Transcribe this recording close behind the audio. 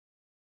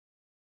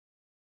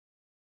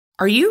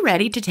Are you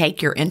ready to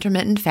take your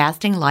intermittent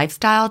fasting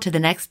lifestyle to the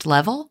next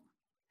level?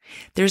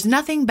 There's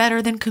nothing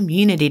better than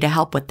community to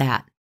help with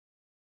that.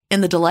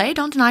 In the Delay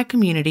Don't Deny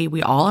community,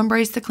 we all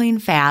embrace the clean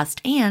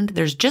fast, and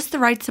there's just the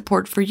right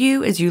support for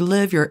you as you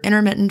live your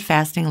intermittent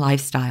fasting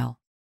lifestyle.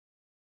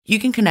 You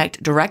can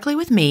connect directly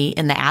with me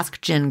in the Ask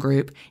Jen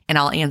group, and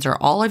I'll answer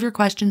all of your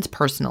questions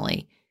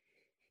personally.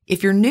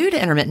 If you're new to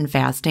intermittent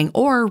fasting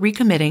or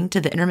recommitting to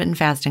the intermittent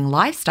fasting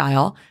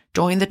lifestyle,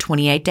 join the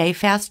 28-Day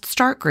Fast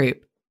Start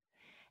group.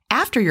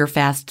 After your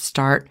fast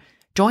start,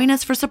 join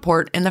us for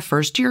support in the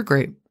First Year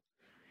group.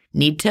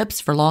 Need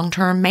tips for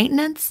long-term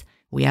maintenance?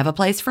 We have a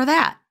place for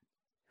that.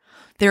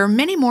 There are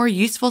many more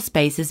useful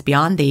spaces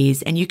beyond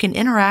these, and you can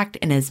interact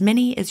in as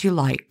many as you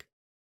like.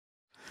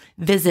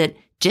 Visit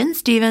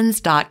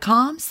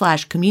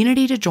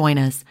jenstevens.com/community to join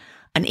us.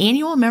 An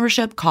annual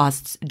membership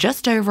costs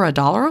just over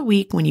 $1 a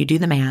week when you do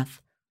the math.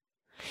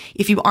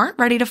 If you aren't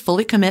ready to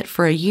fully commit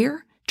for a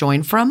year,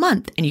 join for a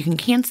month and you can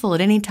cancel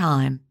at any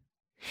time.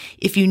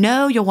 If you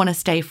know you'll want to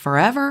stay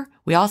forever,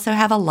 we also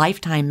have a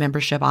lifetime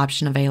membership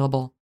option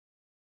available.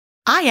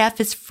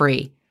 IF is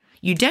free.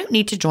 You don't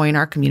need to join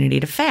our community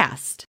to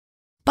fast.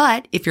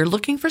 But if you're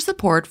looking for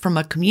support from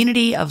a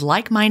community of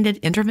like-minded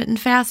intermittent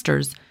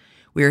fasters,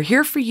 we're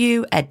here for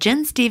you at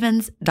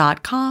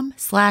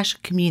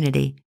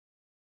jenstevens.com/community.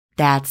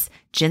 That's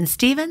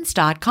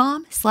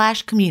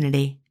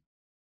jenstevens.com/community.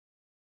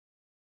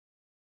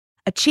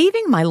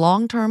 Achieving my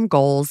long-term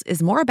goals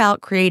is more about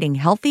creating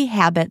healthy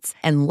habits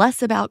and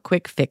less about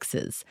quick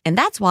fixes. And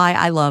that's why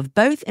I love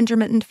both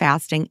intermittent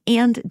fasting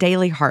and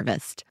Daily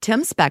Harvest.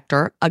 Tim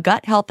Spector, a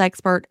gut health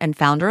expert and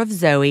founder of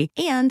Zoe,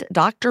 and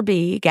Dr.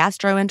 B,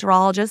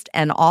 gastroenterologist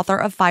and author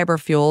of Fiber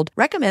Fueled,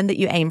 recommend that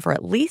you aim for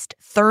at least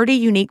 30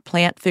 unique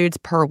plant foods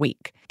per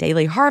week.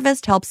 Daily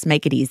Harvest helps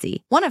make it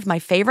easy. One of my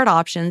favorite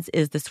options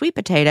is the sweet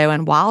potato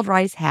and wild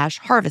rice hash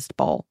harvest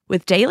bowl.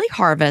 With Daily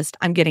Harvest,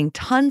 I'm getting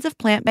tons of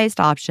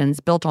plant-based options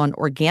built on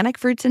organic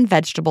fruits and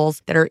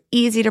vegetables that are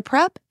easy to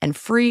prep and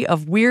free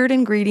of weird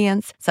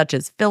ingredients such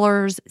as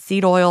fillers,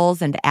 seed oils,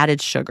 and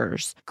added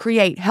sugars.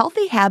 Create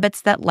healthy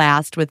habits that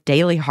last with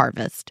Daily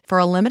Harvest. For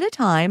a limited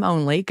time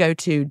only, go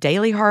to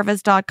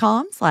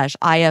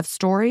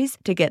dailyharvest.com/ifstories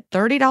to get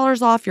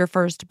 $30 off your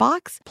first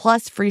box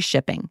plus free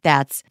shipping.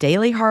 That's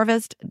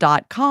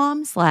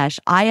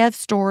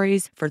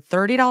dailyharvest.com/ifstories for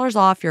 $30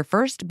 off your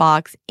first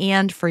box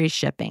and free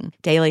shipping.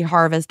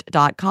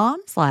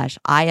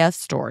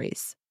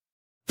 dailyharvest.com/ifstories.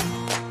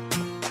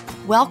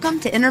 Welcome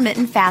to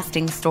Intermittent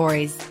Fasting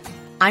Stories.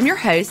 I'm your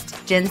host,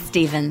 Jen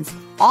Stevens,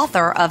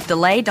 author of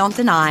Delay Don't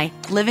Deny,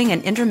 Living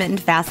an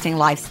Intermittent Fasting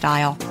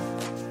Lifestyle.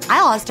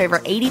 I lost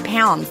over 80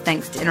 pounds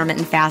thanks to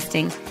intermittent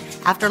fasting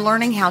after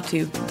learning how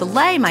to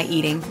delay my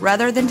eating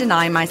rather than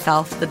deny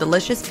myself the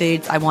delicious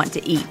foods I want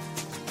to eat.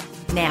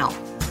 Now,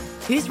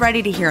 who's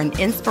ready to hear an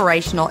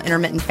inspirational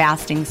intermittent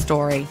fasting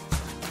story?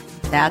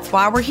 That's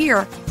why we're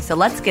here, so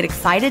let's get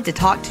excited to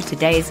talk to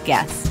today's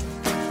guest.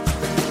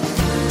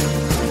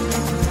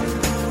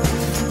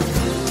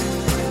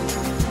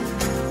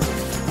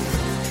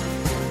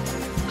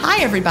 Hi,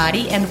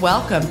 everybody, and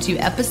welcome to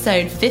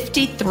episode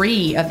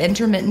 53 of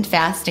Intermittent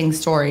Fasting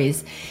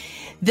Stories.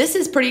 This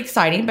is pretty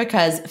exciting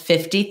because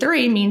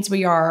 53 means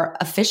we are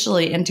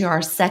officially into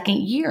our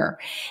second year.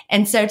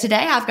 And so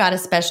today I've got a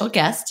special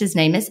guest. His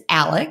name is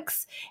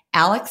Alex.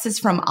 Alex is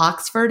from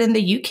Oxford in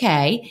the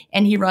UK,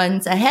 and he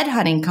runs a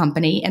headhunting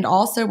company and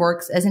also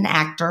works as an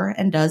actor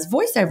and does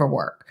voiceover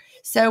work.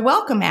 So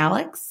welcome,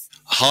 Alex.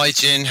 Hi,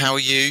 Jen. How are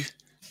you?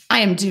 I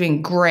am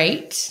doing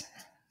great.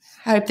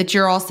 I hope that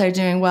you're also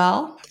doing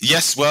well.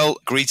 Yes, well,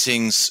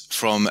 greetings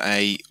from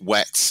a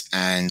wet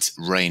and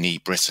rainy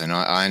Britain.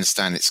 I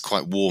understand it's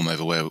quite warm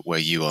over where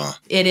you are.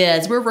 It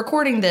is. We're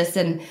recording this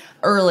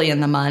early in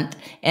the month,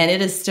 and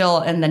it is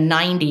still in the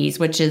 90s,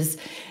 which is,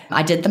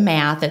 I did the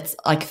math, it's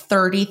like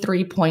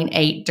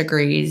 33.8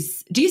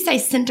 degrees. Do you say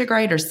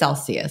centigrade or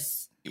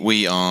Celsius?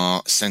 We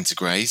are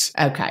centigrade.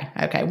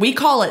 Okay. We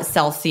call it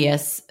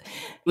Celsius.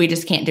 We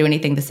just can't do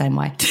anything the same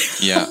way.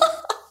 Yeah.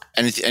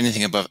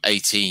 Anything above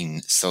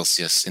 18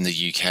 Celsius in the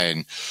UK,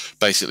 and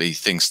basically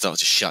things start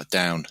to shut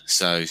down.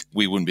 So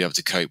we wouldn't be able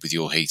to cope with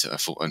your heat,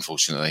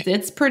 unfortunately.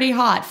 It's pretty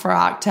hot for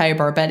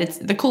October, but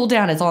the cool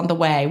down is on the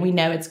way. We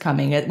know it's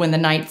coming. When the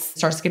night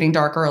starts getting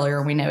dark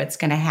earlier, we know it's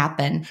going to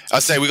happen. I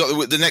say we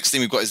got the next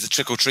thing we've got is the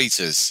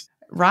trick-or-treaters.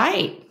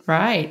 Right.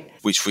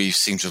 Which we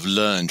seem to have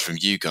learned from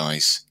you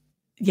guys.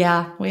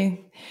 Yeah, we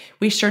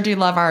sure do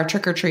love our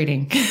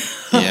trick-or-treating.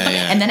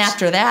 Yeah. And then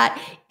after that,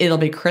 it'll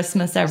be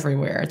Christmas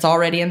everywhere. It's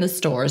already in the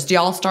stores. Do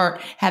y'all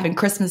start having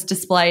Christmas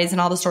displays in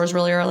all the stores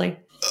really early?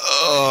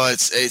 Oh,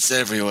 it's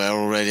everywhere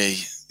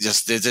already.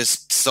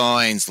 There's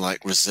signs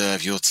like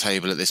reserve your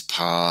table at this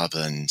pub,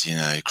 and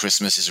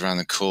Christmas is around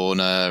the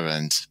corner,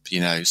 and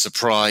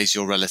surprise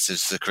your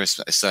relatives for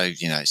Christmas. So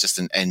it's just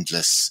an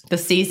endless. The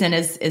season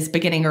is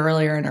beginning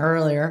earlier and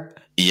earlier.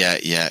 Yeah.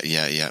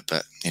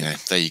 But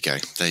there you go.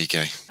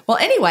 Well,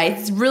 anyway,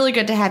 it's really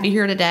good to have you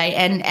here today.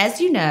 And as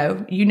you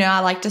know, I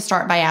like to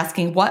start by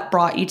asking what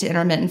brought you to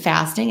intermittent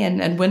fasting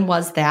and when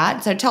was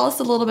that? So tell us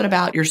a little bit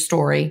about your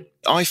story.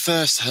 I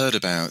first heard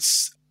about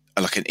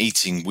like an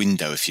eating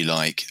window, if you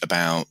like,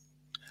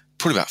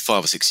 probably about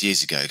 5 or 6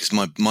 years ago, because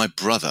my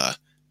brother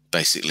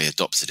basically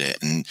adopted it,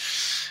 and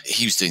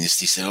he was doing this.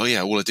 He said, "Oh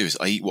yeah, all I do is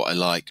I eat what I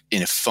like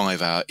in a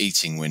 5-hour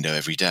eating window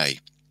every day."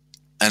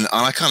 And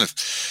I kind of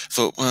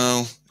thought,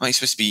 well, aren't you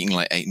supposed to be eating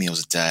like 8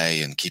 meals a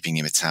day and keeping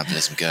your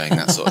metabolism going,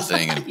 that sort of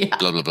thing, and Yeah.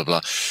 blah, blah, blah,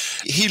 blah.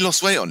 He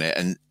lost weight on it.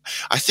 And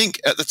I think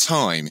at the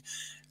time,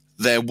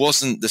 there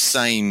wasn't the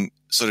same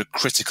sort of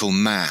critical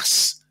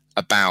mass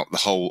about the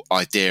whole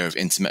idea of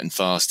intermittent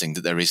fasting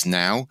that there is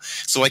now.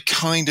 So I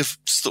kind of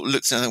sort of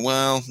looked at it,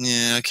 well,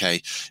 yeah,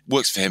 okay,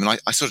 works for him. And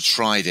I sort of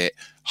tried it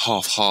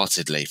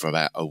half-heartedly for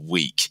about a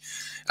week.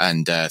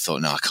 And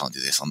thought, no, I can't do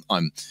this.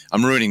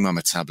 I'm ruining my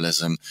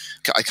metabolism.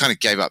 I kind of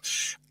gave up,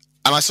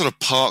 and I sort of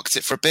parked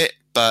it for a bit.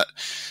 But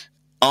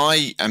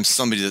I am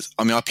somebody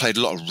I played a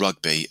lot of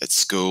rugby at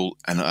school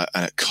and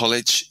at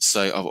college,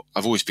 so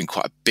I've always been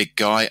quite a big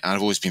guy, and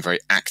I've always been very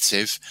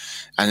active.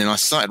 And then I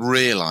started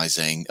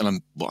realizing,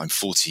 and I'm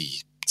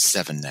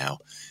 47 now.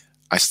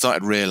 I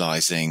started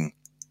realizing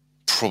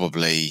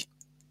probably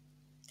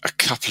a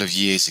couple of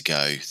years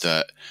ago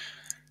that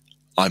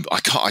I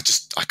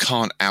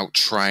can't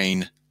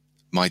out-train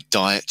my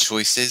diet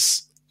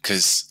choices,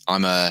 because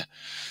I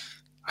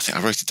think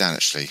I wrote it down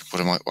actually.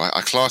 What am I?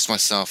 I class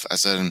myself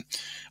as a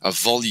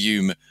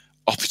volume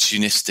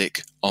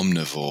opportunistic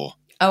omnivore.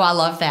 Oh, I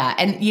love that.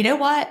 And you know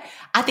what?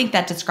 I think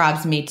that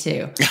describes me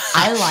too.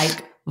 I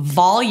like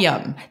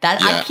volume.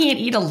 I can't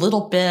eat a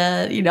little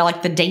bit,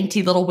 like the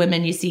dainty little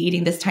women you see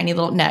eating this tiny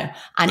little, no,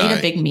 I need a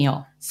big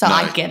meal. So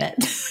I get it.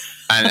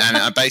 and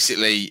I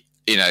basically,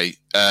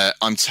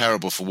 I'm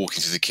terrible for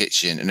walking to the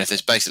kitchen. And if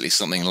there's basically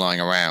something lying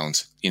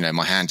around,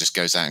 my hand just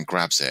goes out and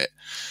grabs it.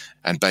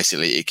 And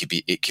basically it could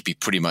be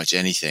pretty much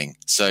anything.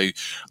 So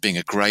being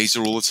a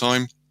grazer all the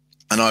time.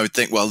 And I would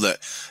think, well, look,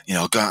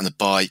 I'll go out on the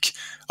bike,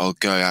 I'll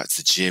go out to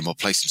the gym, I'll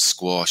play some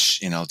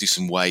squash, I'll do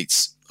some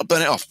weights, I'll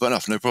burn it off,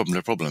 no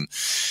problem.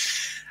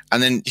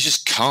 And then you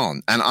just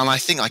can't. And I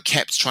think I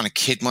kept trying to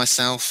kid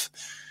myself.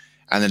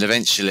 And then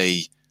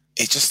eventually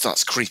it just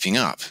starts creeping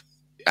up.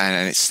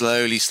 And it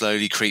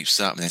slowly creeps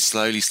up. And then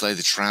slowly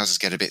the trousers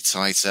get a bit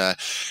tighter.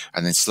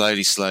 And then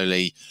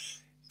slowly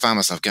found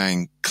myself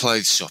going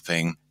clothes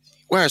shopping.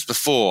 Whereas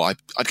before,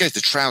 I'd go to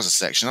the trouser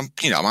section.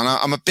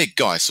 I'm a big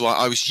guy, so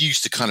I was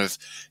used to kind of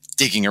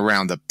digging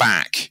around the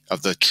back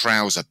of the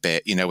trouser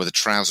bit, where the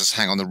trousers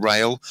hang on the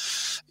rail,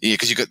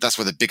 because that's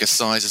where the bigger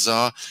sizes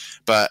are.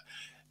 But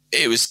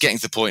it was getting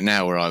to the point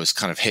now where I was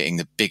kind of hitting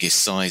the biggest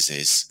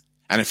sizes,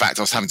 and in fact,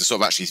 I was having to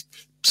sort of actually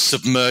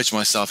submerge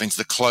myself into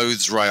the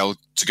clothes rail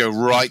to go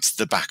right to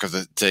the back of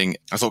the thing.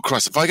 I thought,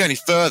 Christ, if I go any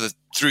further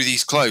through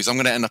these clothes, I'm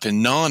going to end up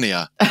in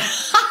Narnia.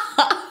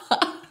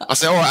 I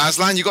said, all right,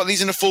 Aslan, you got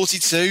these in a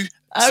 42?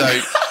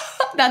 So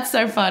that's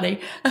so funny.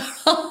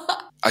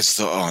 I just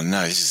thought, oh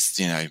no, this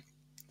is,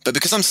 but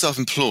because I'm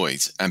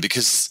self-employed and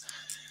because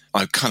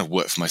I kind of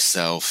work for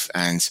myself,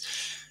 and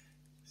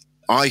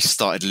I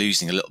started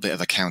losing a little bit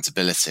of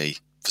accountability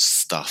for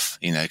stuff,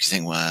 because you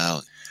think,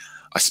 well,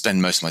 I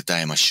spend most of my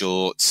day in my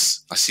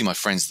shorts. I see my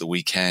friends at the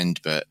weekend,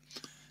 but,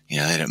 they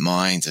don't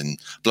mind, and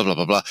blah, blah,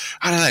 blah, blah.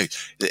 I don't know.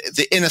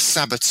 The inner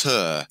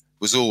saboteur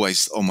was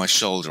always on my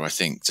shoulder, I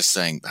think, just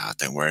saying,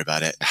 don't worry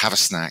about it. Have a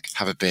snack,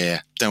 have a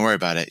beer. Don't worry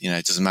about it.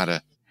 It doesn't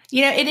matter.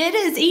 It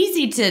is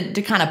easy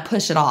to kind of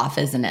push it off,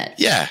 isn't it?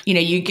 Yeah.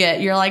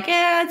 You're like,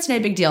 it's no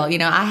big deal.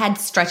 I had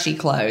stretchy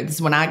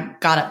clothes when I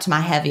got up to my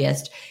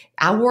heaviest.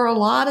 I wore a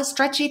lot of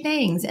stretchy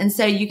things. And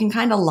so you can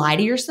kind of lie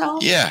to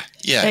yourself. Yeah.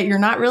 That you're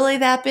not really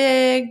that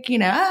big.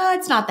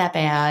 It's not that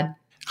bad.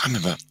 I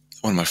remember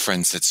one of my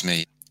friends said to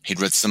me,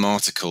 he'd read some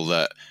article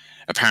that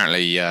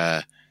apparently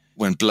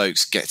when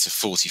blokes get to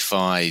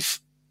 45,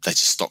 they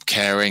just stop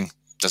caring.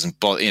 Doesn't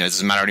bother, it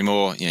doesn't matter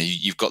anymore.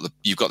 You've got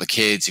the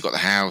kids, you've got the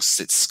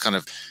house. It's kind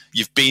of,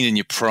 you've been in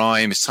your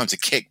prime. It's time to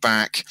kick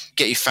back,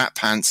 get your fat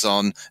pants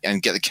on,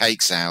 and get the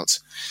cakes out.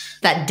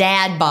 That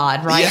dad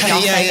bod, right?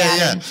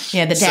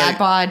 Yeah. The dad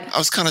bod. I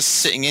was kind of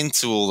sitting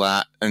into all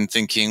that and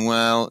thinking,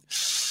 well,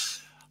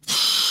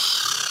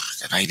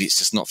 maybe it's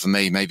just not for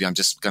me. Maybe I'm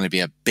just going to be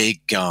a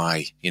big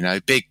guy,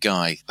 big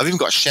guy. I've even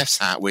got a chef's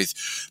hat with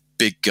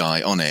big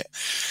guy on it.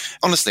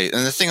 Honestly,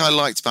 and the thing I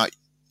liked about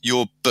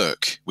your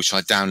book, which I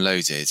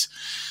downloaded,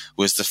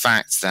 was the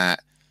fact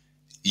that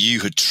you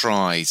had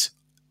tried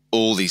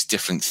all these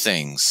different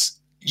things.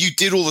 You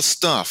did all the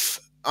stuff,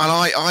 and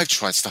I've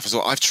tried stuff as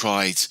well. I've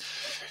tried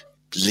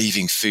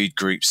leaving food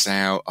groups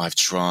out. I've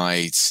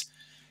tried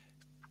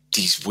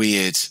these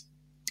weird,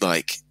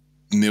 like,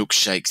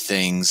 milkshake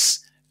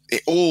things.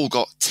 It all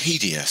got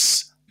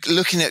tedious.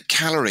 Looking at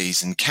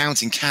calories and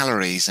counting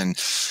calories, and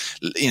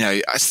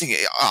I think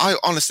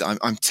honestly,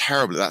 I'm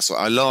terrible at that. So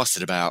I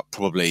lasted about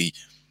probably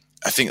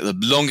I think the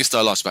longest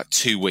I lasted about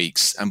 2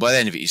 weeks, and by the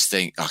end of it, you just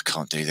think, I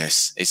can't do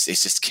this. It's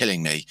just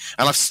killing me.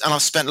 And I've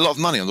spent a lot of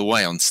money on the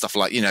way on stuff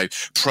like,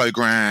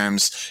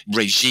 programs,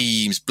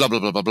 regimes, blah blah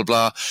blah blah blah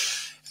blah.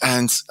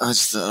 And I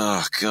just thought,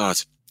 oh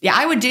God. Yeah,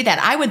 I would do that.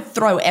 I would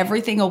throw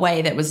everything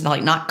away that was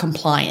like not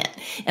compliant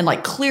and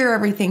like clear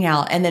everything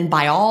out and then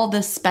buy all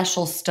this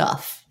special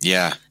stuff.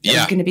 Yeah. It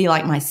was going to be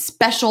like my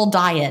special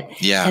diet.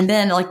 Yeah. And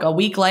then like a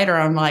week later,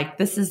 I'm like,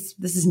 this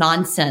is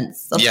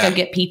nonsense. Let's go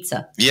get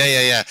pizza.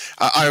 Yeah.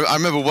 I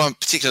remember one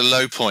particular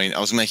low point. I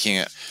was making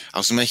a,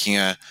 I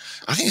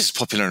think this is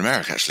popular in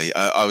America actually.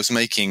 I was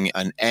making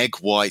an egg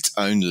white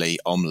only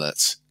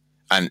omelette,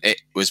 and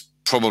it was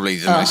probably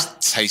the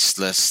most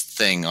tasteless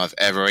thing I've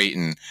ever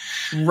eaten.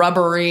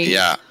 Rubbery.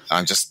 Yeah.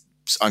 I'm just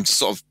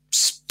sort of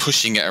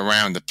pushing it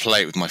around the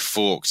plate with my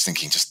fork, just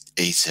thinking, just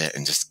eat it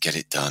and just get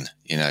it done.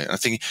 And I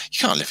think you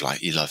can't live like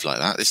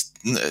that. It's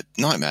a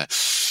nightmare.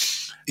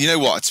 You know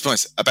what? To be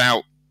honest,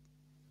 I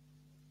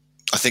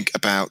think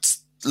about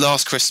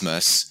last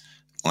Christmas,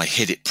 I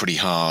hit it pretty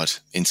hard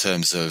in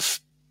terms of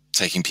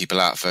taking people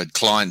out for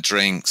client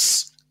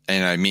drinks,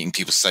 meeting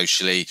people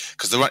socially.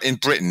 Because in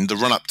Britain, the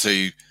run up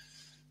to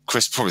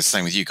probably the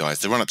same with you guys.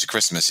 The run up to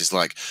Christmas is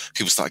like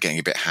people start getting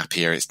a bit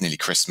happier. It's nearly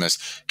Christmas.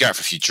 Go out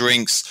for a few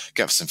drinks,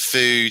 go out for some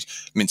food.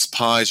 Mince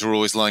pies are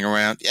always lying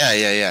around.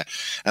 Yeah.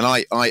 And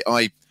I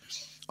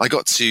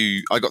got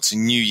to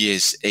New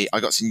Year's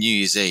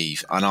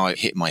Eve, and I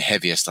hit my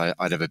heaviest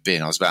I'd ever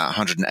been. I was about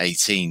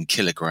 118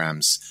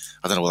 kilograms.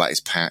 I don't know what that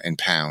is in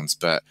pounds,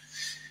 but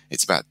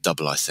it's about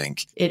double, I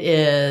think. It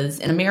is.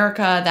 In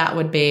America, that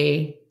would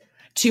be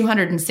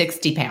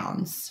 260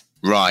 pounds.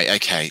 Right.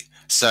 Okay.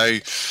 So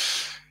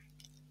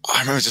I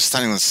remember just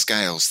standing on the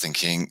scales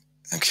thinking,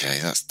 okay,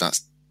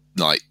 that's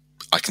like,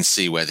 I can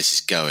see where this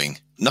is going.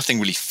 Nothing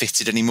really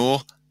fitted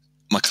anymore,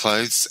 my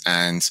clothes.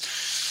 And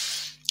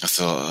I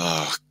thought,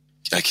 oh,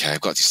 okay, I've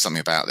got to do something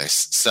about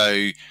this.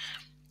 So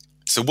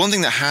one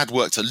thing that had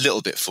worked a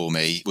little bit for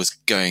me was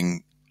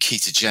going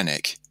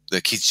ketogenic,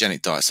 the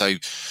ketogenic diet. So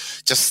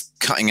just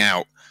cutting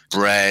out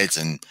bread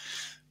and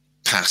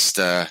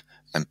pasta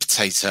and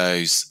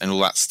potatoes and all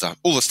that stuff,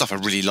 all the stuff I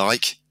really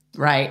like.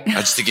 Right. I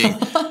was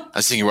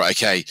thinking, right,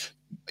 okay,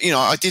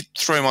 I did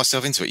throw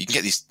myself into it. You can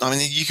get these,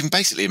 you can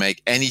basically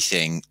make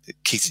anything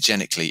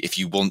ketogenically if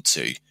you want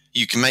to.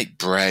 You can make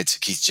bread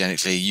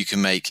ketogenically, you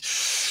can make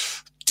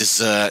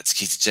desserts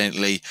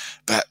ketogenically,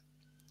 but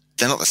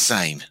they're not the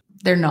same.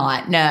 They're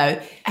not. No.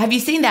 Have you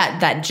seen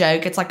that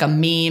joke? It's like a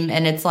meme,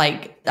 and it's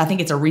like, I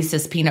think it's a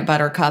Reese's peanut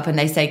butter cup, and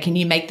they say, can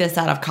you make this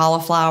out of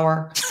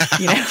cauliflower?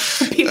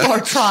 People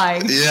are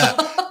trying. Yeah.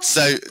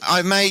 So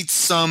I made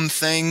some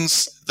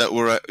things that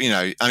were,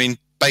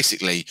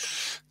 basically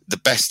the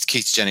best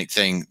ketogenic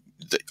thing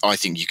that I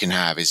think you can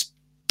have is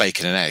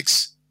bacon and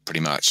eggs, pretty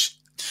much.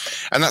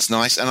 And that's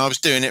nice. And I was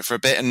doing it for a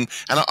bit, and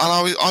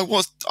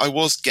I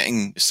was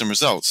getting some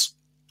results.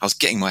 I was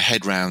getting my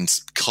head round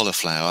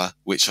cauliflower,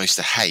 which I used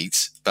to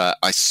hate, but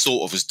I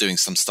sort of was doing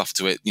some stuff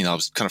to it. I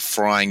was kind of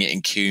frying it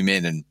in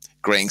cumin and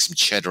grating some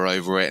cheddar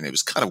over it, and it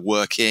was kind of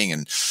working.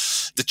 And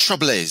the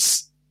trouble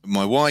is,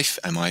 my wife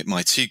and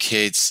my 2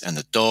 kids and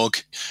the dog,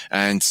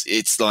 and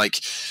it's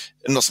like,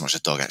 not so much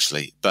a dog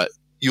actually, but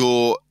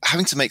you're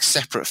having to make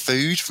separate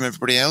food from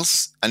everybody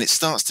else, and it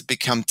starts to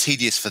become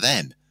tedious for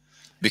them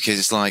because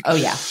it's like, oh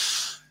yeah,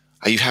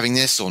 are you having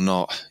this or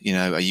not?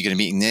 Are you going to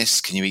be eating this?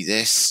 Can you eat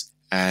this?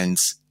 And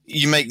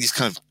you make these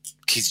kind of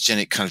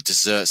ketogenic kind of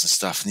desserts and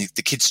stuff, and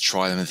the kids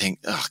try them and think,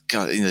 oh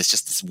God, it's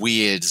just this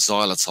weird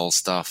xylitol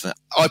stuff. And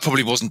I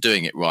probably wasn't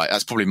doing it right.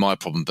 That's probably my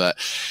problem, but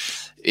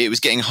it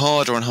was getting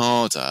harder and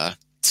harder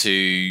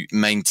to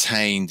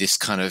maintain this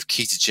kind of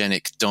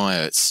ketogenic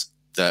diet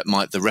that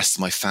the rest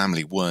of my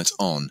family weren't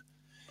on.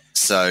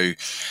 So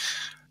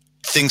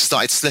things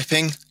started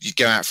slipping. You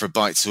go out for a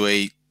bite to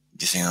eat,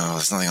 you think, oh,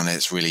 there's nothing on it.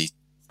 It's really,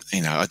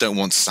 I don't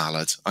want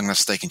salad. I'm going to have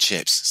steak and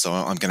chips. So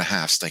I'm going to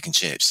have steak and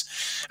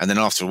chips. And then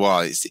after a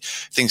while,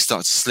 things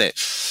start to slip.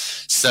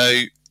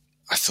 So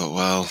I thought,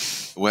 well,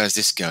 where's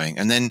this going?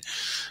 And then,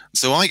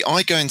 so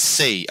I go and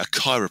see a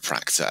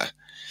chiropractor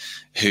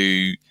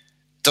who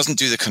doesn't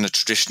do the kind of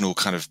traditional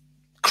kind of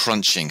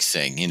crunching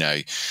thing,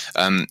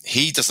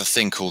 he does a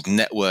thing called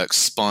network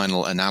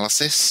spinal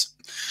analysis.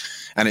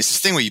 And it's this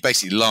thing where you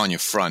basically lie on your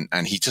front,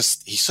 and he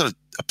sort of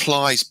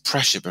applies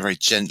pressure, but very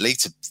gently,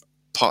 to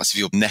parts of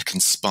your neck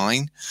and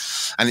spine.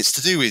 And it's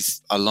to do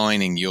with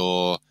aligning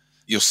your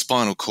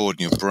spinal cord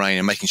and your brain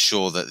and making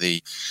sure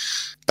that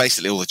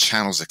basically all the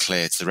channels are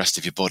clear to the rest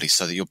of your body,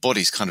 so that your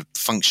body's kind of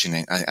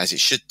functioning as it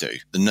should do.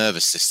 The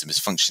nervous system is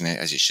functioning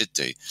as it should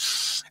do.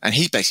 And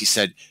he basically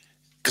said,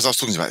 because I was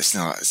talking about this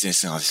now,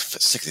 I'm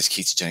sick of this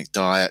ketogenic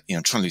diet,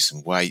 I'm trying to lose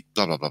some weight,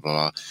 blah, blah, blah,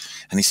 blah.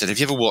 And he said, have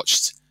you ever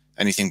watched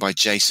anything by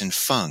Jason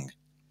Fung?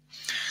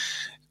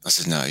 I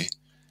said, no. And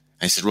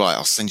he said, right,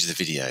 I'll send you the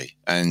video.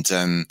 And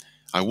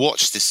I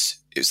watched this.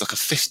 It was like a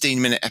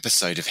 15-minute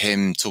episode of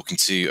him talking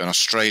to an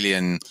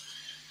Australian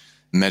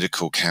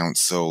medical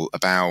council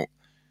about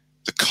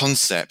the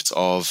concept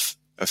of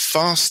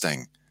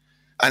fasting.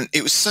 And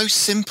it was so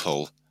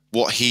simple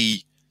what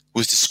he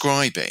was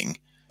describing,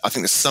 I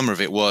think the summary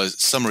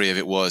of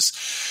it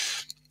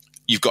was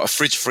you've got a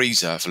fridge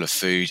freezer full of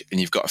food and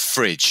you've got a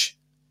fridge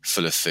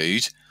full of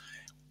food.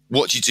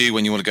 What do you do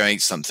when you want to go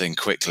eat something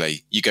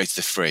quickly? You go to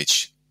the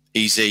fridge.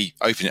 Easy,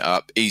 open it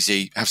up,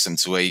 easy, have something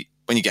to eat.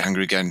 When you get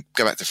hungry again,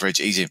 go back to the fridge,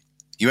 easy.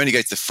 You only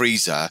go to the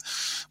freezer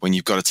when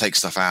you've got to take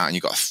stuff out and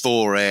you've got to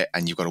thaw it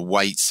and you've got to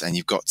wait and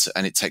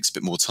and it takes a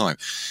bit more time.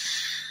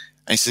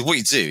 And he said, what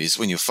you do is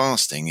when you're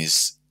fasting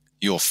is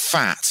your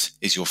fat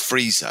is your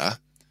freezer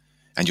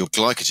and your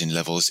glycogen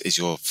levels is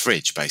your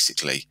fridge,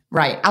 basically.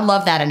 Right. I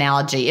love that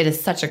analogy. It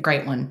is such a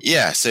great one.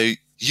 Yeah. So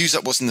use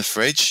up what's in the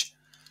fridge,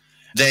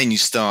 then you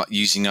start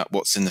using up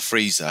what's in the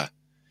freezer.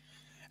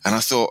 And I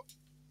thought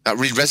that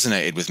really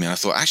resonated with me. And I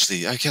thought,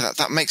 actually, okay,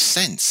 that makes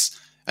sense.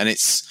 And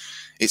it's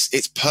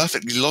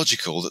perfectly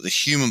logical that the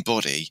human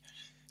body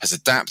has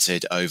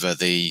adapted over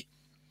the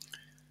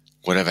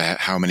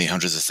how many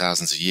hundreds of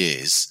thousands of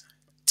years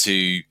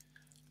to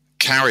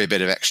carry a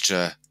bit of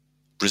extra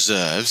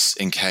reserves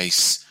in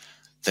case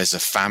there's a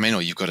famine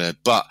or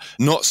but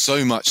not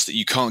so much that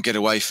you can't get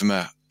away from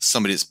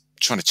somebody that's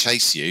trying to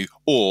chase you,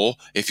 or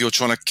if you're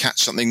trying to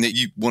catch something that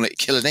you want to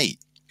kill and eat.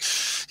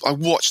 I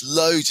watched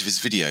loads of his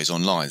videos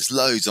online. There's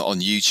loads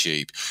on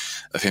YouTube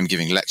of him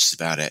giving lectures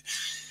about it.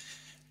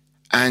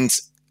 And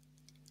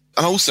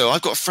also,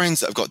 I've got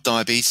friends that have got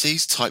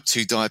diabetes, type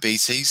 2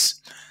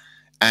 diabetes.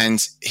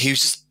 And he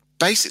was just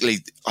basically,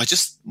 I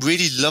just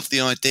really love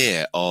the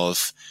idea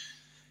of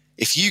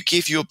if you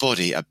give your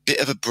body a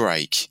bit of a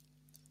break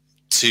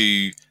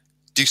to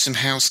do some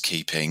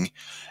housekeeping,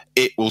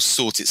 it will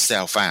sort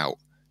itself out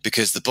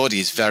because the body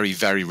is very,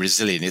 very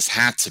resilient. It's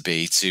had to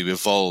be to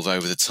evolve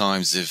over the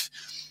times of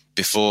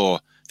before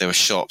there were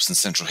shops and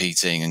central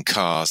heating and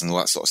cars and all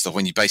that sort of stuff,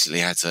 when you basically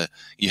had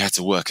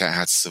to work out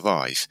how to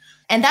survive.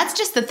 And that's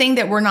just the thing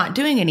that we're not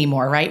doing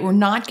anymore, right? We're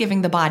not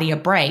giving the body a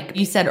break.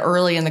 You said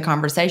early in the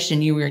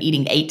conversation you were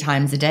eating 8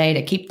 times a day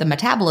to keep the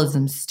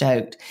metabolism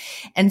stoked.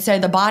 And so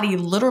the body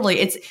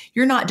literally,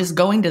 you're not just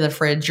going to the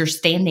fridge, you're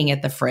standing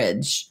at the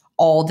fridge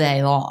all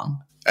day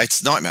long.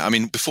 It's a nightmare. I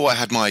mean, before I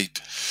had my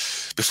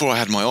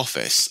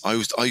office, I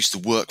used to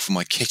work from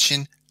my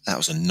kitchen. That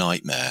was a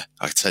nightmare,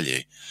 I tell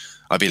you.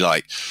 I'd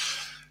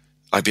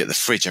be at the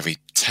fridge every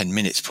 10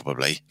 minutes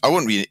probably. I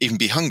wouldn't even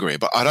be hungry,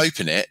 but I'd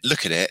open it,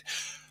 look at it,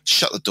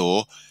 shut the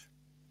door,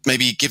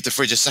 maybe give the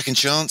fridge a second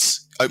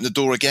chance, open the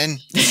door again,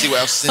 see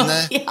what else is in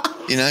there,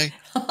 you know?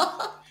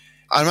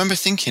 I remember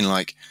thinking,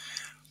 like,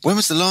 when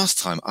was the last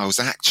time I was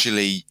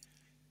actually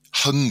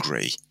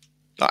hungry?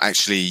 I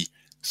actually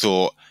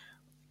thought,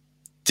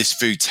 this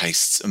food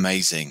tastes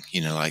amazing,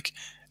 you know, like,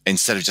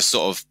 instead of just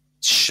sort of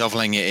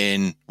shoveling it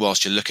in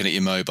whilst you're looking at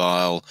your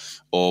mobile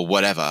or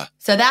whatever.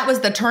 So that was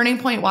the turning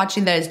point,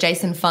 watching those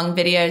Jason Fung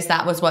videos.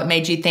 That was what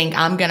made you think,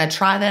 I'm going to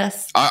try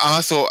this?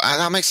 I thought,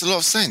 that makes a lot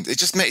of sense. It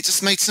just made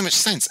so much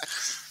sense.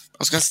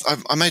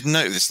 I made a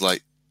note of this,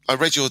 like, I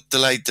read your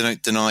Delay,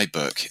 Don't Deny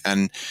book,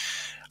 and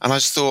I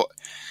just thought,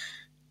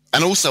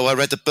 and also I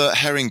read the Bert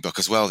Herring book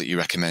as well that you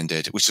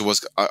recommended, which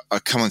I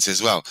commented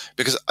as well,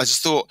 because I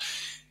just thought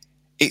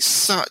it's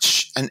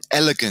such an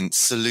elegant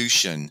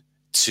solution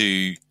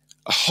to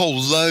a whole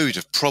load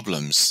of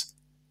problems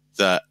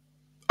that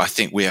I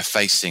think we are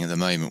facing at the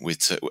moment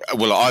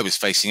I was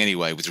facing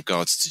anyway, with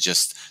regards to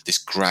just this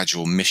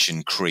gradual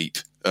mission creep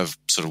of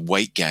sort of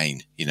weight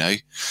gain, you know?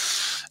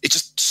 It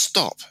just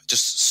stop.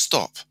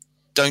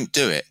 Don't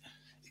do it.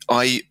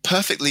 I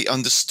perfectly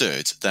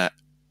understood that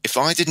if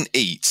I didn't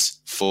eat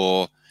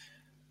for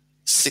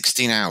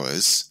 16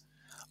 hours,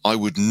 I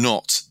would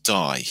not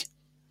die.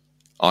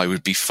 I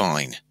would be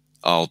fine.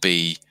 It'll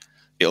be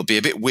a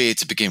bit weird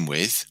to begin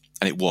with.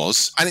 And it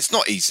was. And it's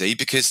not easy,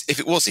 because if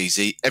it was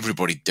easy,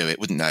 everybody'd do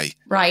it, wouldn't they?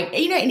 Right.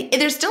 You know, and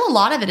there's still a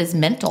lot of it is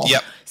mental.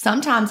 Yep.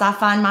 Sometimes I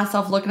find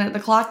myself looking at the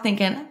clock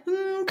thinking,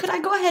 could I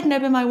go ahead and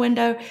open my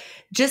window?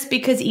 Just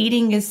because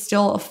eating is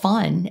still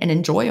fun and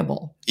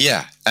enjoyable.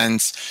 Yeah.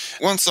 And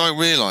once I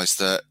realized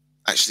that,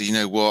 actually, you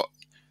know what?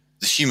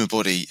 The human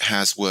body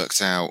has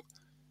worked out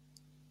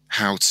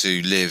how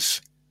to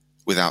live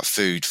without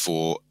food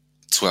for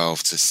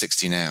 12 to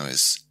 16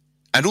 hours.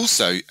 And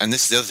also, and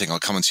this is the other thing I'll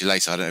come on to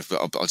later, I don't know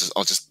if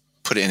I'll just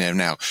put it in there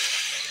now.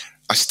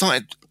 I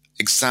started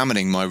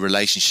examining my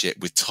relationship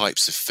with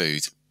types of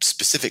food,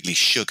 specifically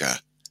sugar,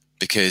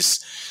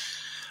 because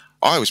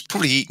I was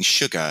probably eating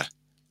sugar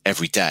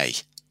every day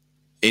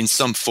in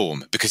some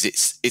form, because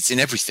it's in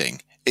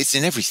everything. It's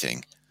in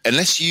everything.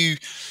 Unless you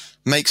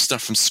make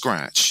stuff from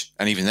scratch,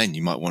 and even then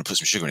you might want to put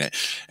some sugar in it.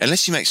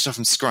 Unless you make stuff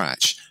from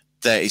scratch,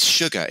 there is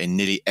sugar in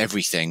nearly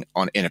everything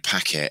in a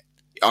packet.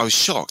 I was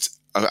shocked.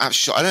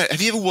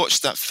 Have you ever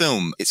watched that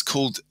film? It's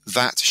called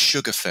That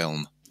Sugar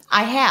Film.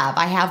 I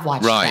have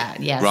watched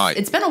that. Yes. Right.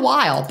 It's been a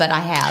while, but I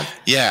have.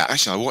 Yeah,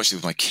 actually, I watched it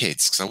with my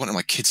kids because I wanted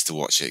my kids to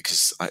watch it,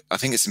 because I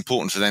think it's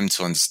important for them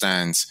to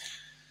understand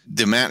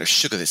the amount of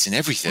sugar that's in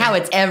everything. How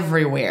it's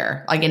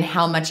everywhere, like, and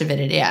how much of it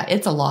is. Yeah,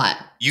 it's a lot.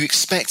 You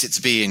expect it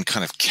to be in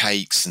kind of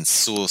cakes and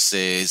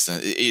sauces,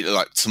 and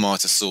like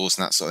tomato sauce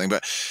and that sort of thing.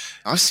 But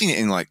I've seen it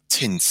in like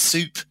tin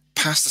soup,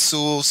 pasta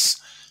sauce.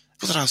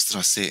 What else did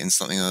I see it in?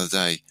 Something the other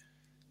day.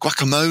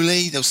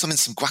 guacamole. There was some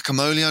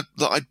guacamole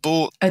that I'd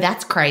bought. Oh,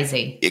 that's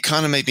crazy. It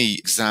kind of made me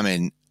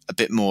examine a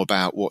bit more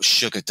about what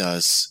sugar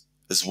does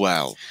as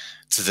well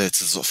to the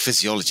sort of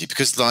physiology,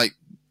 because like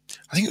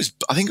I think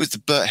it was the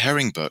Bert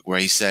Herring book where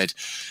he said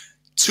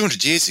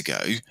 200 years ago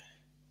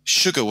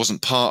sugar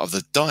wasn't part of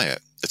the diet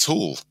at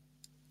all.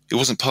 It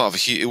wasn't part of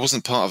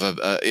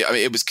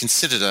it was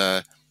considered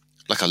a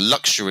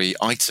luxury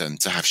item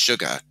to have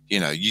sugar.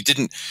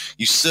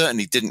 You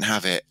certainly didn't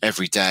have it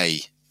every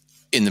day.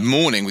 In the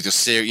morning with your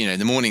cereal, in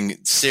the morning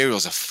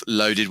cereals are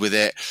loaded with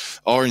it.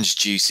 Orange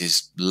juice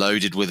is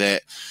loaded with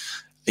it,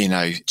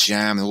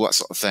 jam and all that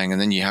sort of thing.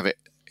 And then you have it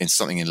in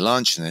something in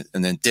lunch and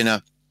then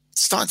dinner.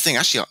 Started to think,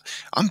 actually,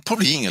 I'm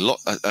probably eating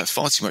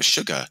far too much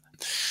sugar.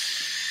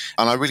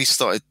 And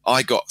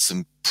I got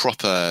some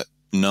proper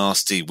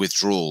nasty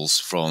withdrawals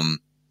from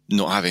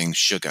not having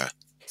sugar.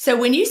 So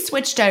when you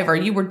switched over,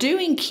 you were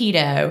doing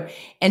keto,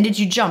 and did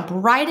you jump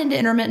right into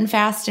intermittent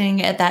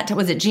fasting at that?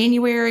 Was it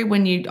January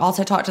when you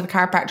also talked to the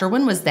chiropractor?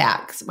 When was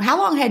that? How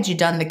long had you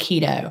done the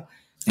keto?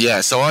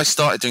 Yeah, so I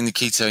started doing the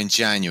keto in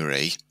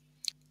January.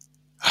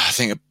 I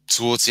think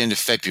towards the end of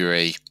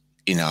February,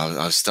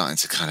 I was starting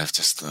to kind of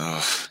just,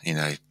 I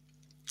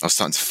was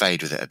starting to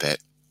fade with it a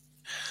bit.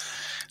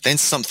 Then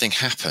something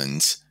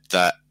happened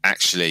that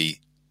actually,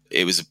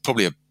 it's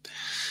probably one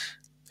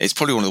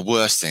of the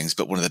worst things,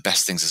 but one of the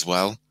best things as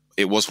well.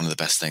 It was one of the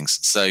best things.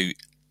 So,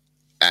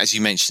 as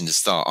you mentioned at the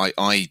start,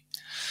 I'm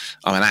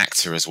an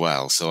actor as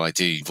well, so I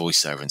do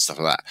voiceover and stuff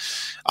like that.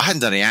 I hadn't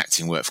done any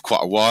acting work for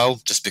quite a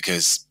while, just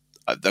because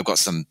I've got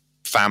some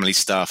family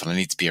stuff and I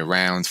need to be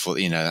around for,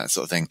 that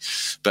sort of thing.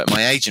 But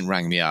my agent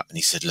rang me up and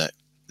he said, look,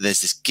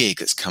 there's this gig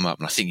that's come up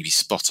and I think you'd be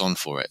spot on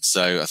for it.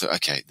 So I thought,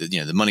 okay,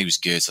 the money was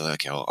good. So I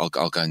thought, okay,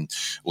 I'll go and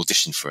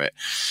audition for it.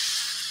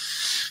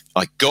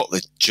 I got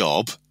the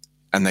job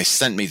and they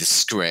sent me the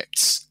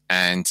scripts,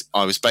 and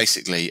I was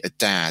basically a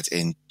dad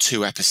in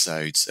 2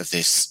 episodes of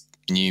this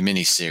new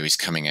mini-series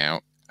coming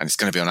out, and it's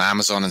going to be on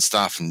Amazon and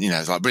stuff, and,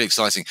 it's like really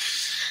exciting.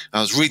 I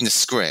was reading the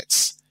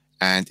scripts,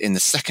 and in the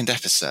 2nd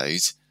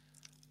episode,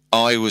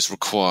 I was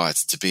required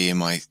to be in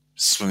my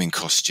swimming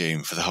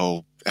costume for the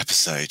whole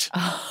episode.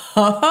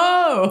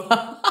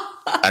 Oh!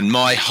 And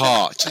my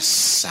heart just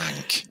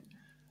sank.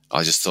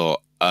 I just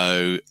thought,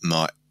 oh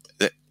my,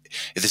 if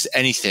there's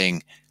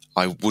anything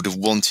I would have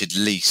wanted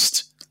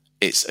least,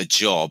 it's a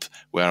job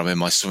where I'm in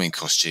my swimming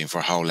costume for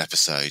a whole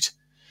episode.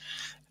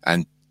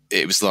 And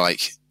it was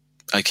like,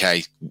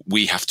 okay,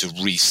 we have to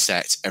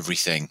reset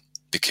everything,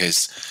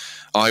 because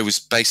I was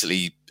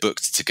basically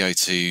booked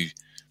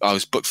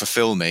for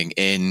filming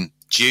in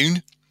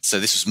June. So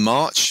this was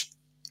March.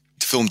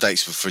 The film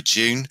dates were for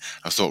June.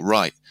 I thought,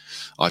 right,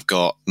 I've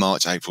got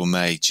March, April,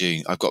 May,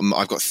 June. I've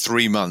got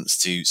 3 months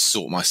to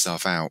sort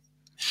myself out.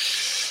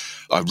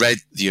 I read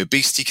The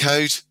Obesity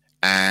Code,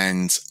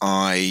 and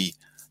I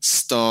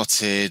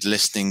started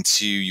listening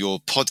to your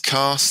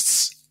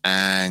podcasts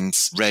and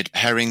read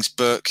Herring's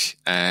book,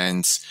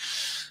 and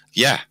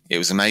yeah, it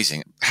was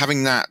amazing.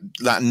 Having that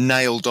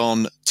nailed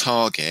on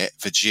target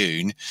for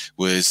June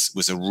was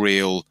a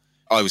real,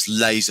 I was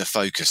laser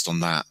focused on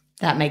that.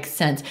 That makes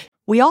sense.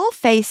 We all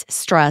face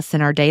stress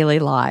in our daily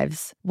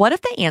lives. What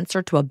if the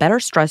answer to a better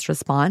stress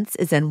response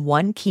is in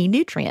one key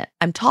nutrient?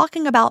 I'm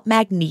talking about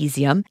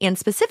magnesium, and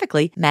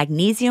specifically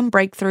Magnesium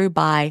Breakthrough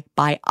by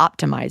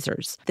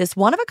Bioptimizers. This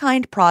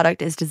one-of-a-kind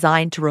product is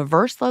designed to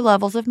reverse low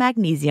levels of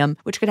magnesium,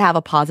 which could have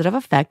a positive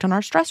effect on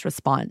our stress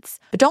response.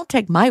 But don't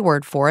take my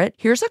word for it.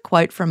 Here's a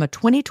quote from a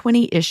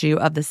 2020 issue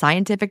of the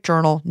scientific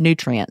journal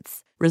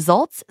Nutrients.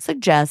 Results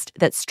suggest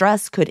that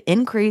stress could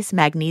increase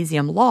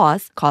magnesium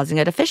loss, causing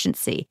a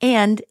deficiency,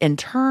 and in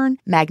turn,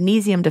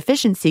 magnesium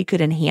deficiency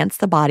could enhance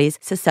the body's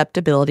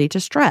susceptibility to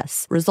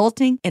stress,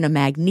 resulting in a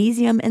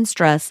magnesium and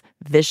stress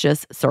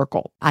vicious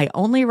circle. I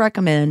only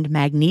recommend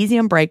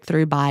Magnesium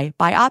Breakthrough by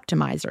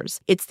Bioptimizers.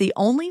 It's the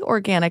only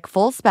organic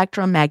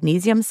full-spectrum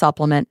magnesium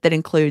supplement that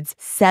includes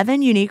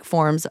 7 unique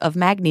forms of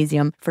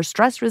magnesium for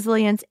stress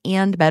resilience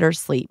and better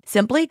sleep.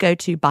 Simply go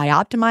to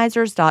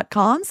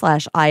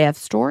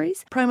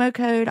bioptimizers.com/ifstories, promo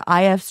code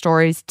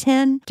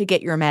IFStories10 to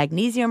get your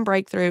Magnesium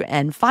Breakthrough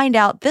and find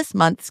out this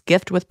month's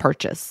gift with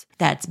purchase.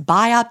 That's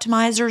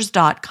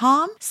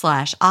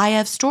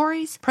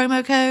bioptimizers.com/IFstories,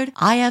 promo code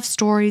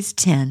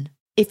IFStories10.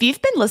 If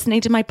you've been listening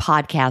to my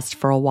podcast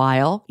for a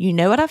while, you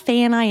know what a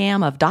fan I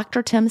am of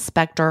Dr. Tim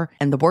Spector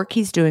and the work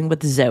he's doing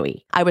with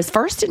Zoe. I was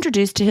first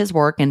introduced to his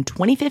work in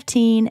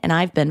 2015, and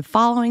I've been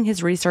following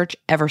his research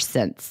ever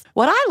since.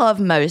 What I love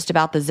most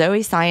about the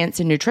Zoe Science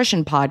and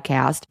Nutrition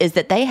podcast is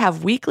that they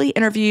have weekly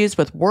interviews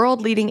with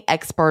world-leading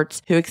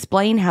experts who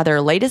explain how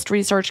their latest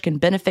research can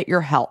benefit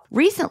your health.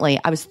 Recently,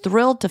 I was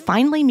thrilled to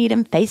finally meet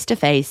him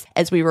face-to-face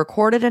as we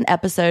recorded an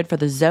episode for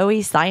the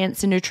Zoe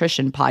Science and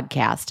Nutrition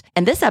podcast,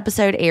 and this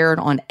episode aired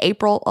on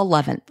April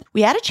 11th.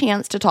 We had a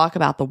chance to talk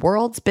about the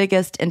world's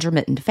biggest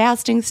intermittent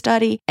fasting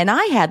study, and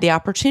I had the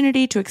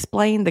opportunity to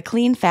explain the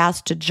clean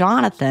fast to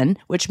Jonathan,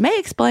 which may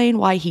explain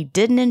why he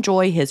didn't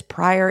enjoy his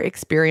prior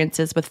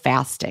experiences with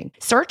fasting.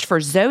 Search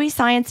for Zoe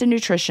Science and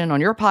Nutrition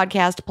on your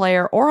podcast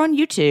player or on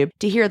YouTube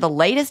to hear the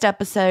latest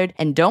episode,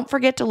 and don't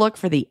forget to look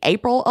for the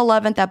April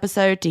 11th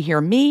episode to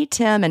hear me,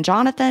 Tim, and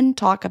Jonathan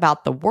talk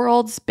about the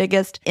world's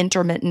biggest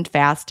intermittent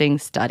fasting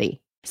study.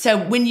 So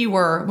when you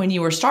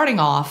were starting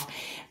off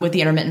with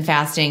the intermittent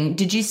fasting,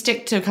 did you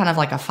stick to kind of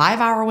like a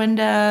 5-hour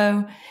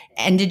window?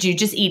 And did you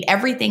just eat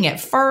everything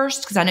at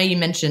first? Because I know you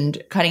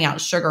mentioned cutting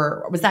out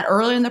sugar. Was that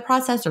early in the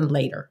process or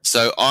later?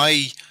 So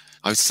I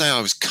would say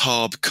I was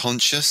carb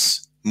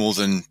conscious more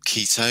than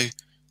keto,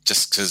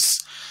 just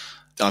because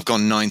I've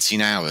gone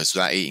 19 hours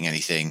without eating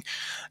anything.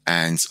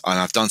 And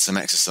I've done some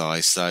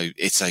exercise, so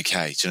it's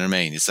okay. Do you know what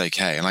I mean? It's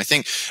okay. And I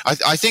think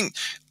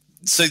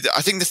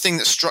the thing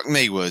that struck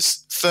me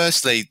was,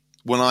 firstly,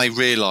 when I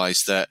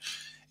realized that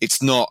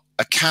it's not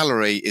a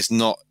calorie is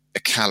not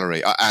a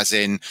calorie, as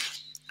in,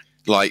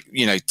 like,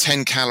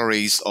 10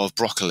 calories of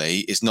broccoli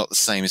is not the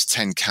same as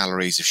 10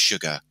 calories of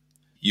sugar.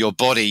 Your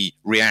body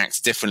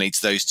reacts differently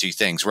to those two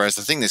things. Whereas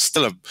I think there's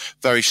still a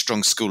very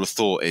strong school of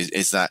thought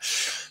is that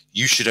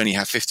you should only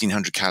have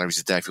 1,500 calories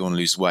a day if you want to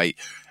lose weight.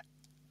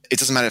 It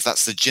doesn't matter if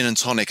that's the gin and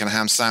tonic and a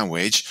ham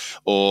sandwich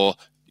or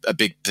a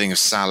big thing of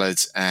salad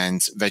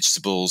and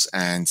vegetables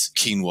and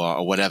quinoa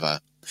or whatever.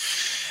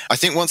 I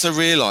think once I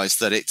realized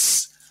that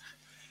it's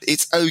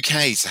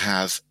okay to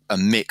have a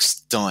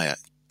mixed diet.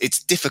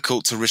 It's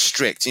difficult to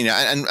restrict,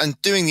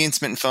 and doing the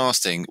intermittent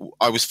fasting,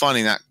 I was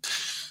finding that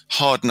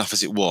hard enough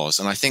as it was.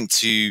 And I think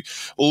to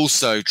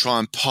also try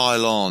and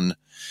pile on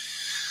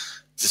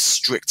the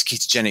strict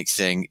ketogenic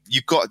thing,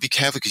 you've got to be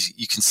careful because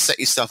you can set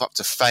yourself up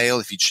to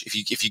fail if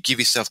you give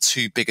yourself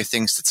too big of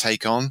things to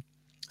take on.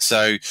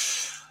 So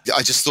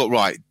I just thought,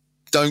 right,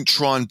 don't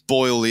try and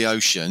boil the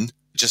ocean.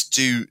 Just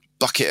do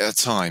bucket at a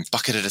time.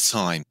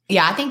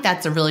 Yeah, I think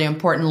that's a really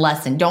important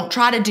lesson. Don't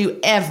try to do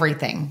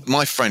everything.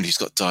 My friend who's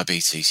got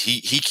diabetes,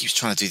 he keeps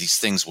trying to do these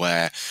things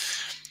where,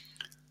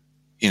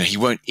 he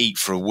won't eat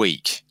for a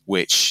week,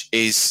 which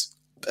is,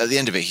 at the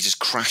end of it, he just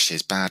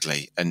crashes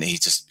badly and he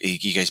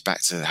goes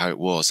back to how it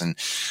was. And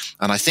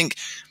I think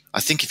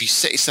if you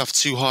set yourself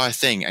too high a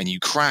thing and you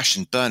crash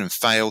and burn and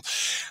fail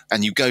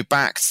and you go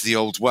back to the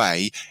old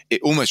way,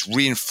 it almost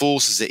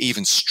reinforces it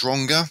even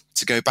stronger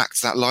to go back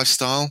to that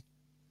lifestyle,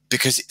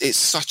 because it's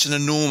such an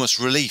enormous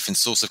relief and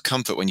source of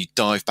comfort when you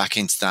dive back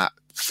into that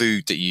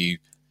food that you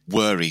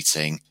were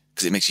eating,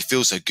 because it makes you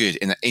feel so good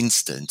in that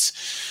instant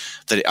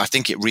that I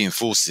think it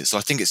reinforces it. So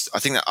I think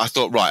that I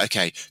thought, right,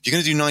 okay, if you're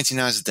going to do 19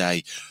 hours a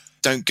day,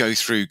 don't go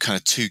through kind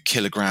of 2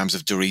 kilograms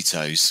of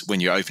Doritos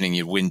when you're opening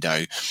your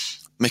window.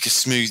 Make a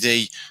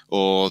smoothie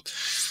or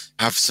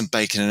have some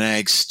bacon and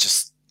eggs.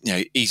 Just,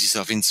 ease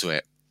yourself into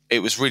it.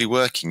 It was really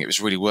working.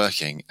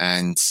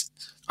 And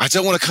I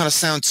don't want to kind of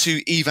sound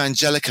too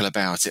evangelical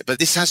about it, but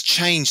this has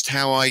changed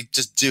how I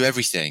just do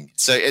everything.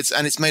 So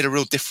it's made a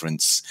real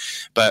difference.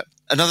 But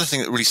another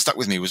thing that really stuck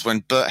with me was when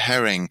Bert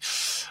Herring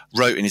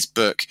wrote in his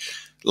book,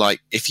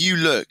 like, if you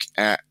look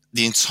at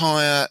the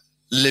entire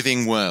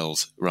living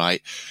world,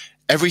 right,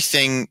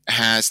 everything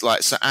has,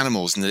 like, so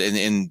animals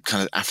in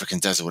kind of African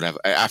desert, whatever,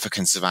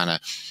 African savanna,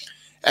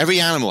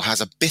 every animal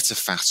has a bit of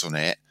fat on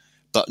it,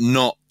 but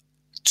not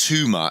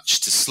too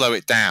much to slow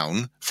it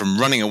down from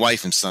running away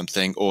from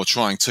something or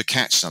trying to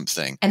catch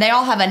something. And they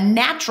all have a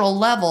natural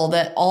level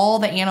that all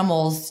the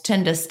animals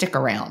tend to stick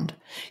around.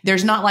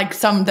 There's not like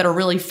some that are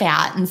really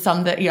fat and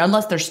some that,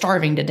 unless they're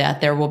starving to death,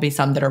 there will be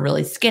some that are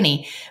really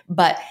skinny.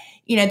 But,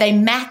 they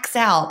max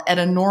out at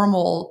a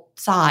normal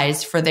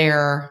size for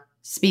their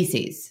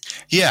species.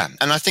 Yeah.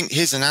 And I think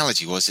his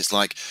analogy was, it's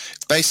like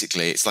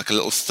a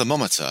little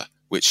thermometer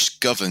which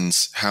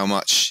governs how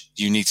much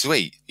you need to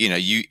eat.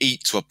 You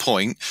eat to a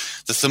point,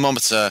 the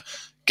thermometer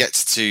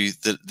gets to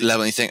the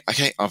level and you think,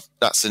 okay,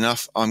 that's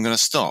enough, I'm going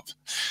to stop.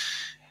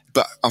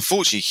 But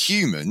unfortunately,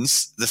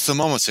 humans, the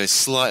thermometer is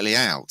slightly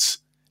out.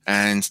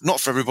 And not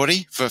for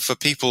everybody, for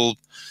people,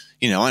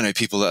 I know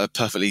people that are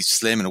perfectly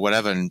slim and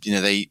whatever, and,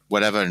 they eat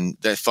whatever and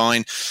they're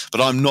fine.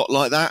 But I'm not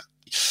like that.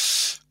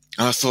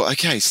 And I thought,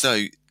 okay,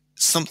 so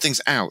something's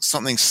out,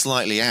 something's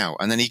slightly out.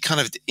 And then he kind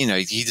of,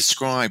 he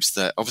describes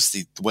that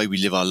obviously the way we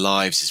live our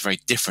lives is very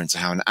different to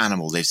how an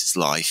animal lives its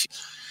life.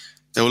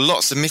 There were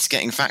lots of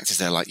mitigating factors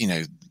there, like,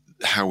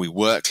 how we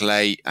work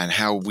late and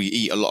how we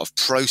eat a lot of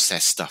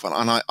processed stuff.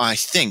 And I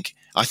think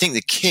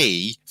the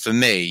key for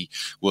me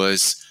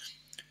was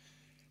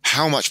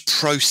how much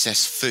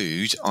processed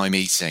food I'm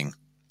eating.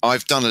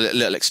 I've done a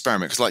little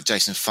experiment because, like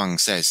Jason Fung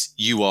says,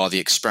 you are the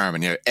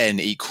experiment, N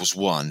equals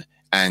 1.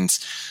 And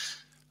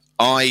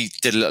I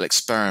did a little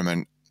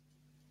experiment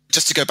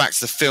just to go back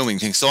to the filming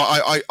thing. So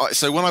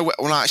so when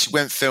I actually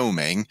went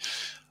filming,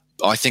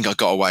 I think I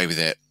got away with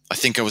it. I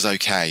think I was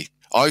okay.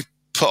 I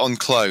put on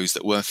clothes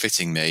that weren't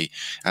fitting me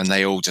and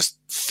they all just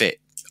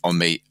fit on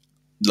me.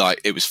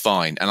 Like, it was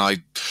fine. And I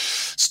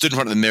stood in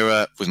front of the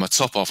mirror with my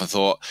top off and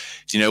thought,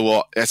 you know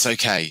what? It's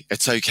okay.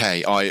 It's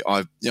okay.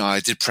 I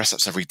did press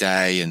ups every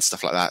day and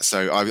stuff like that.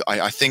 So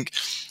I think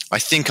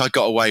I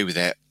got away with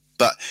it.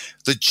 But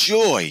the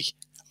joy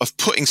of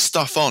putting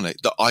stuff on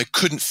it that I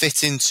couldn't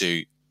fit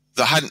into,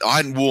 that I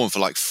hadn't worn for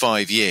like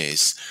 5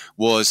 years,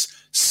 was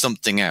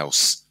something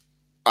else.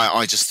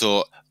 I just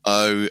thought,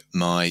 oh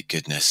my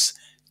goodness,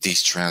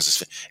 these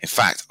trousers. In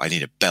fact, I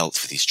need a belt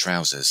for these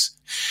trousers,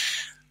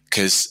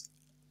 because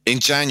in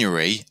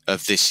January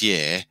of this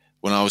year,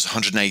 when I was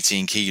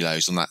 118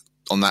 kilos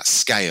on that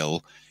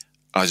scale,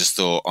 I just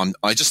thought I'm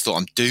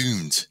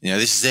doomed. You know,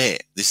 this is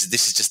it. This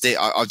is just it.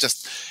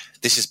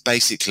 This is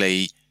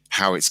basically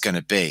how it's going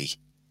to be.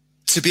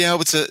 To be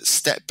able to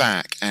step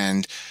back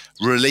and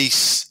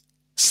release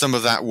some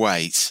of that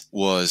weight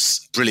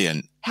was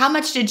brilliant. How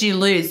much did you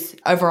lose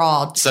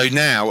overall? So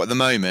now at the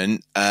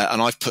moment,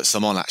 and I've put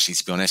some on actually,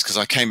 to be honest, because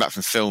I came back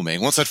from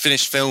filming. Once I'd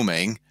finished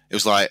filming, it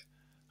was like,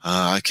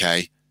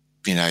 okay,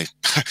 you know,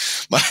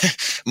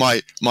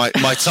 my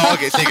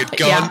target thing had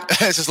gone. Yeah.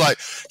 It's just like,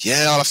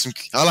 yeah,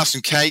 I'll have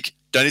some cake.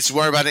 Don't need to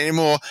worry about it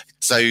anymore.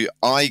 So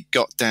I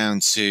got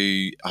down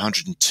to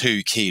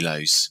 102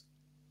 kilos.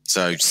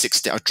 So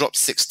I dropped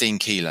 16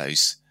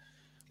 kilos,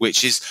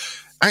 which is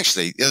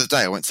actually, the other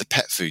day I went to the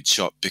pet food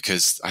shop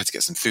because I had to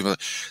get some food.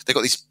 They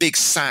got these big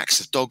sacks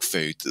of dog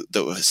food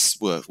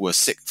that were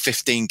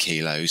 15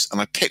 kilos. And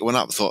I picked one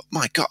up and thought,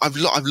 my God,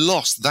 I've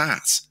lost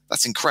that.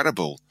 That's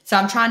incredible. So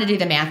I'm trying to do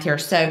the math here.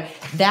 So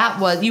that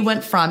was, you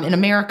went from, in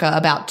America,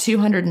 about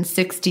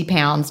 260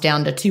 pounds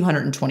down to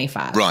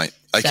 225. Right.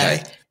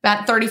 Okay. So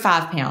about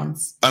 35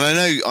 pounds. And I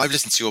know I've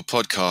listened to your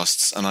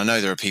podcasts, and I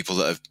know there are people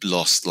that have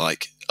lost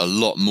like a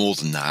lot more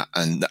than that,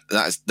 and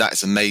that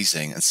is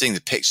amazing. And seeing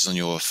the pictures on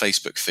your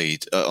Facebook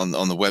feed, on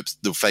the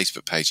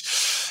Facebook page,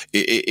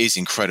 it is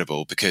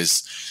incredible,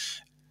 because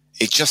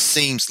it just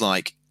seems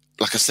like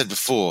I said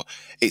before,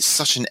 it's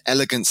such an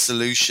elegant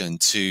solution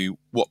to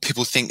what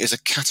people think is a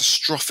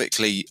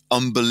catastrophically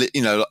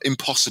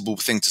impossible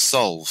thing to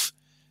solve.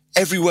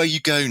 Everywhere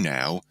you go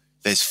now,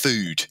 there's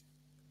food.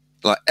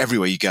 Like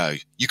everywhere you go,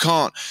 you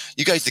go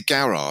to the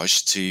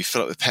garage to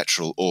fill up with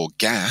petrol or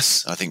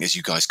gas, I think, as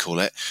you guys call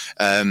it.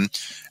 And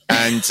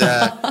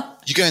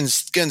you go and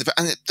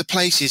the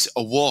place is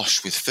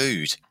awash with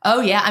food.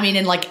 Oh yeah. I mean,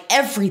 and like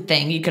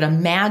everything you could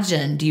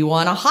imagine. Do you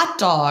want a hot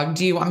dog?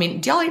 Do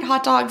y'all eat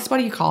hot dogs? What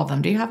do you call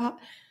them? Do you have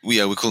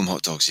Yeah, we call them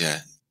hot dogs. Yeah.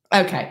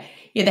 Okay.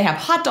 Yeah. They have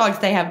hot dogs.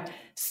 They have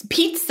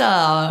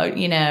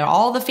pizza,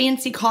 all the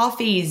fancy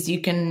coffees.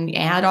 You can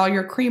add all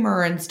your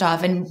creamer and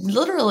stuff, and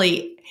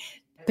literally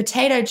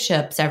potato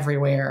chips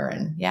everywhere.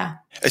 And yeah,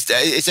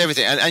 it's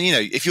everything. And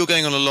if you're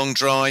going on a long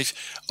drive,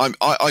 I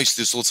used to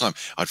do this all the time.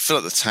 I'd fill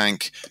up the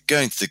tank, go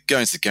into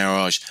the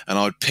garage, and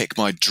I'd pick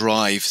my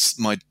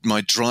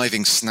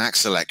driving snack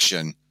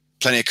selection.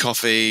 Plenty of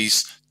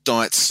coffees,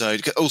 diet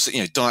soda, also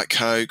Diet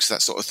Cokes,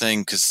 that sort of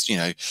thing, because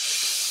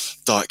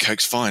Diet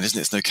Coke's fine, isn't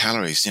it? It's no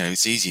calories.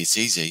 It's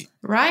easy.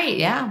 Right.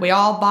 Yeah. We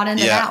all bought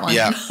into that one.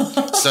 Yeah.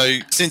 So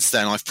since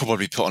then, I've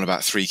probably put on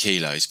about 3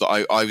 kilos, but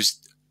I was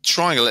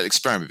trying a little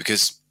experiment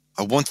because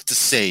I wanted to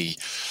see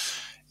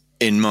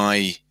in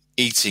my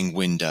eating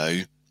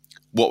window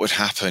what would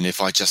happen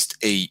if I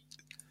just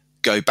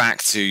go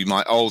back to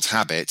my old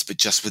habits, but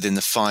just within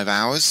the 5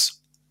 hours.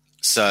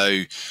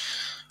 So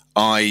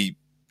I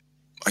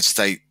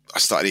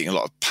started eating a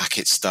lot of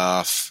packet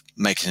stuff,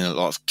 making a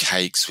lot of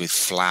cakes with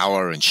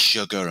flour and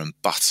sugar and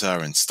butter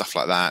and stuff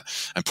like that,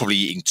 and probably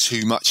eating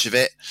too much of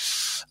it.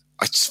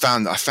 I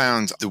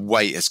found the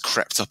weight has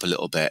crept up a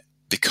little bit,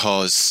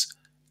 because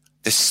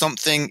there's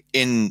something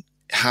in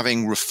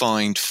having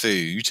refined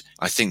food.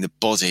 I think the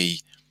body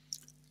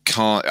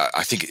can't.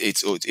 I think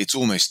it's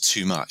almost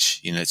too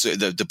much.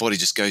 The body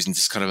just goes into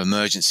this kind of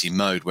emergency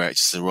mode where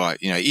it's just right.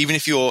 Even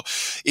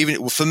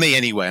for me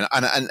anyway,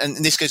 and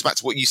this goes back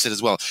to what you said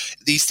as well.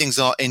 These things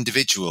are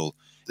individual.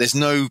 There's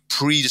no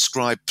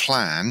pre-described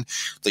plan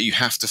that you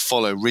have to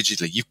follow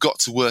rigidly. You've got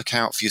to work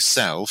out for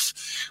yourself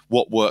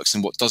what works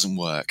and what doesn't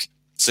work.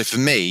 So for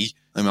me,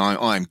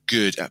 I'm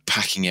good at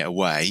packing it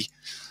away.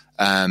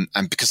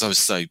 And because I was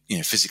so,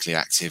 physically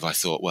active, I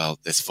thought, well,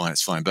 it's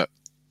fine. But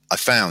I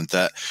found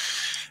that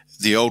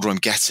the older I'm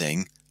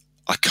getting,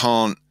 I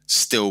can't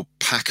still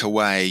pack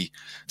away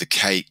the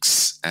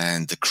cakes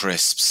and the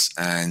crisps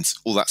and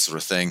all that sort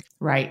of thing.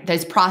 Right.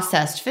 Those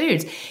processed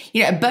foods.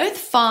 Both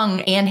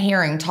Fung and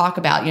Herring talk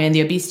about, in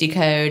the Obesity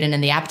Code and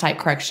in the Appetite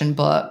Correction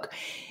book,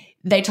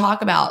 they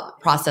talk about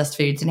processed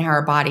foods and how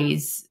our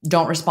bodies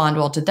don't respond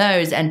well to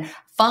those. And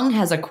Fung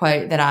has a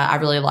quote that I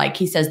really like.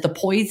 He says, "The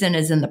poison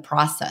is in the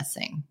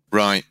processing."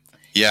 Right.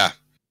 Yeah.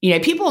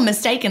 People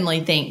mistakenly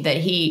think that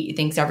he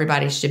thinks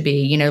everybody should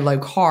be, low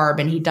carb,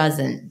 and he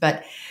doesn't.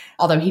 But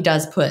although he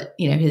does put,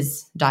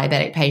 his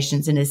diabetic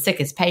patients and his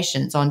sickest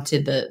patients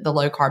onto the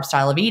low carb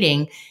style of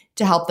eating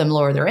to help them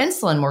lower their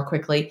insulin more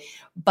quickly.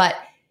 But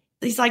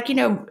he's like,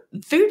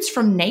 foods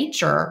from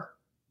nature,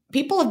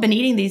 people have been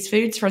eating these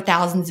foods for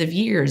thousands of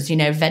years,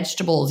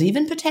 vegetables,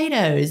 even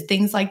potatoes,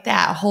 things like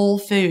that, whole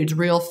foods,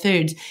 real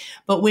foods.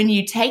 But when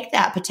you take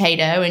that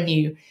potato and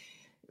you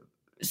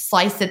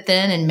slice it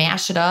thin and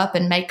mash it up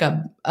and make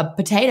a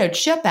potato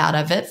chip out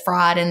of it,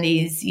 fried in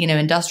these,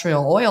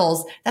 industrial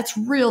oils. That's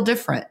real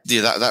different.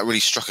 Yeah, that really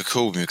struck a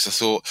chord with me because I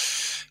thought,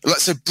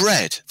 so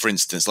bread, for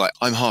instance, like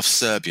I'm half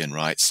Serbian,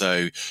 right?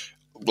 So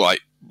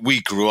like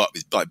we grew up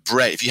with like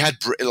bread. If you had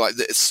like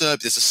there's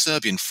a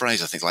Serbian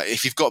phrase, I think, like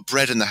if you've got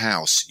bread in the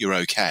house, you're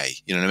okay.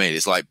 You know what I mean?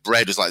 It's like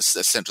bread was like a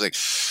central thing.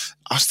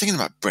 I was thinking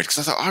about bread because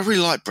I thought I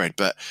really like bread,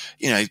 but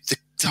the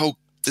whole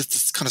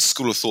this kind of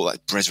school of thought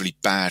that bread's really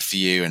bad for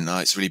you and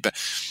it's really bad.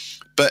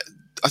 But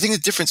I think the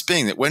difference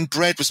being that when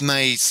bread was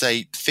made,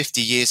 say 50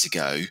 years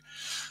ago,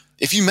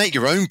 if you make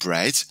your own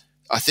bread,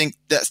 I think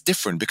that's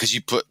different because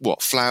you put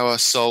flour,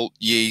 salt,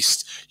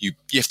 yeast. You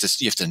have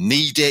to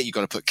knead it. You've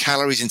got to put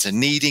calories into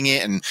kneading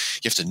it, and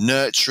you have to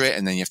nurture it,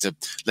 and then you have to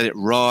let it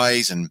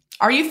rise. And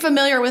are you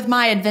familiar with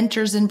my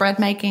adventures in bread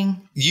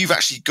making? You've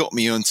actually got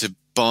me onto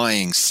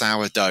buying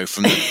sourdough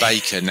from the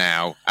baker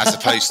now, as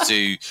opposed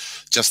to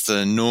just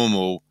the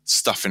normal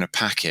stuff in a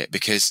packet.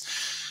 Because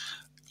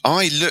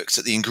I looked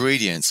at the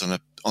ingredients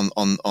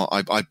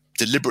I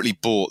deliberately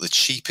bought the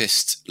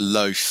cheapest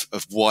loaf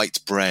of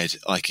white bread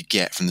I could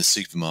get from the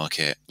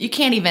supermarket. You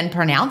can't even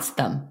pronounce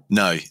them.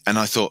 No, and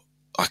I thought,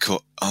 oh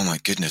my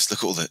goodness, look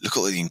at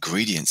all the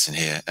ingredients in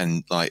here,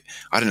 and like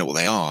I don't know what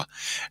they are,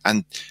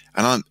 and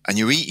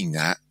you're eating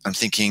that. I'm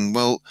thinking,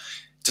 well,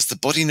 does the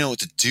body know what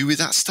to do with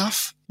that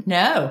stuff?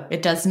 No,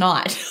 it does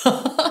not.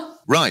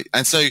 Right,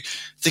 and so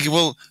thinking,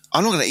 well,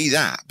 I'm not going to eat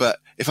that, but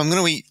if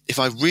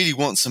I really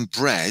want some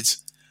bread,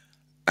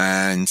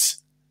 and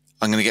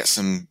I'm going to get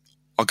some.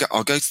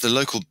 I'll go to the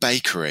local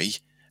bakery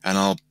and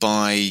I'll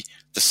buy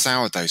the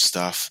sourdough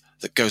stuff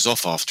that goes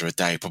off after a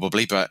day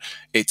probably, but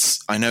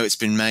I know it's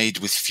been made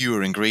with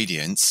fewer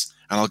ingredients,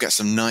 and I'll get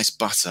some nice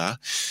butter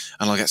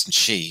and I'll get some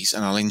cheese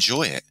and I'll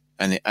enjoy it.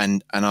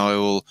 And I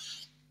will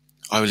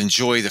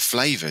enjoy the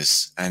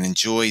flavors and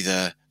enjoy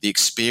the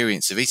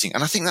experience of eating.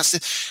 And I think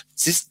that's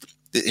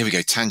here we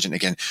go, tangent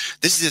again.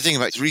 This is the thing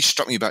that really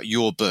struck me about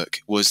your book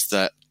was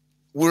that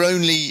we're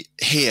only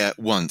here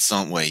once,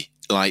 aren't we?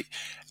 Like,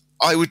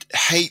 I would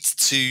hate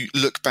to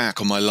look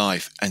back on my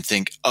life and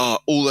think,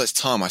 all that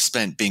time I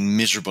spent being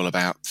miserable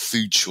about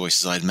food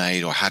choices I'd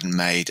made or hadn't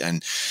made.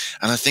 And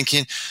I'm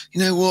thinking,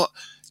 you know what?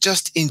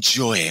 Just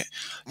enjoy it.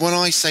 When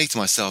I say to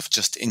myself,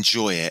 just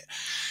enjoy it,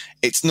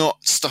 it's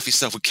not stuff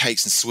yourself with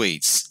cakes and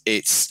sweets.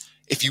 It's,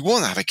 if you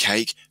want to have a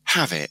cake,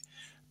 have it.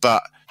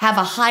 But have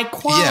a high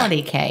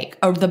quality cake,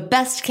 or the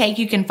best cake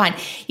you can find.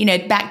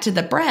 Back to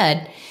the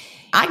bread,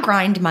 I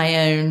grind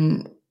my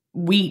own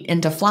wheat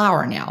into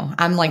flour now.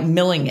 I'm like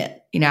milling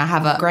it. I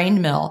have a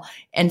grain mill.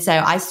 And so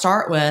I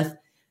start with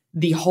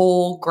the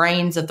whole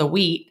grains of the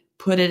wheat,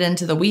 put it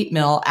into the wheat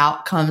mill,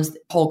 out comes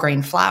whole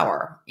grain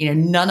flour.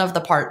 None of the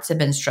parts have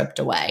been stripped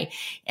away.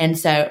 And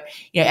so,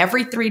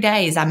 every 3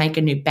 days I make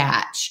a new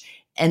batch.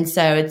 And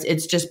so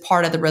it's just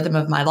part of the rhythm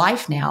of my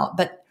life now.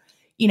 But,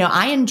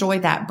 I enjoy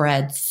that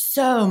bread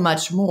so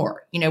much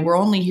more. We're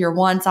only here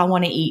once. I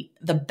want to eat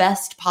the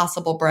best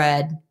possible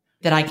bread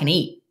that I can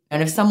eat.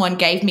 And if someone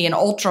gave me an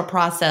ultra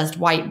processed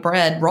white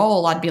bread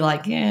roll, I'd be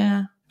like,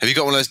 yeah. Have you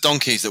got one of those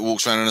donkeys that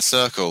walks around in a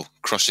circle,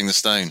 crushing the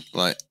stone?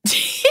 Like,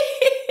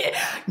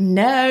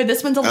 no,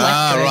 this one's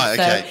electric. Right,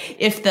 okay. So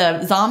if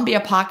the zombie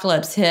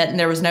apocalypse hit and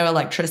there was no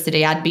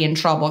electricity, I'd be in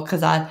trouble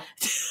because I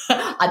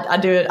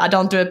do it. I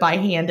don't do it by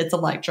hand. It's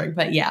electric,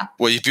 but yeah.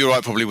 Well, you'd be all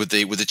right probably with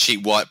the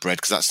cheap white bread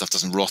because that stuff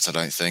doesn't rot, I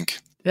don't think.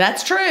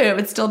 That's true. It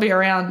would still be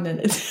around.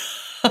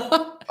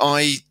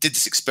 I did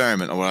this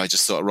experiment where I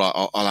just thought, right,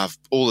 I'll have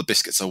all the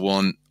biscuits I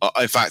want.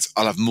 In fact,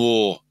 I'll have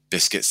more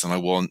biscuits than I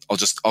want.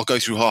 I'll go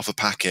through half a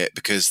packet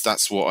because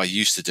that's what I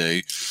used to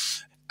do.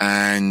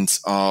 And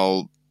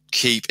I'll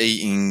keep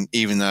eating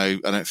even though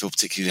I don't feel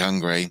particularly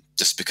hungry,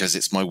 just because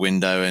it's my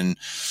window and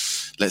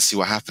let's see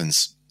what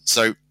happens.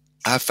 So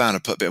I have found I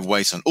put a bit of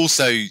weight on.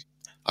 Also,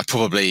 I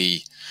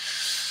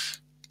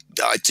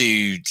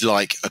do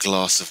like a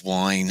glass of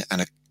wine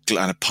and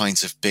a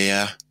pint of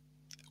beer,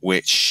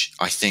 which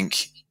I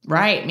think.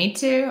 Right, me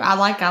too. I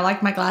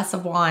like my glass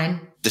of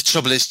wine. The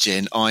trouble is,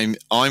 Gin, I'm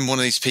one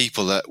of these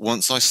people that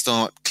once I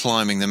start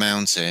climbing the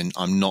mountain,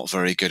 I'm not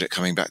very good at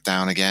coming back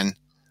down again.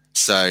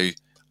 So,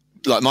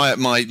 like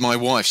my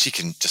wife, she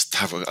can just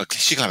have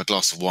a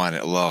glass of wine.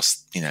 It'll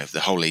last, the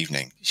whole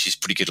evening. She's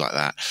pretty good like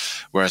that.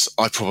 Whereas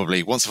I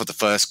probably, once I've had the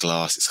first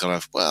glass, it's kind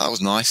of, well, that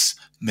was nice.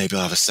 Maybe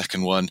I'll have a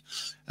second one,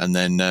 and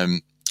then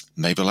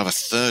maybe I'll have a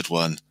third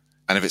one.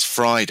 And if it's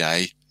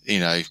Friday,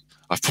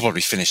 I've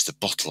probably finished the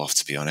bottle off,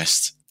 to be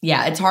honest.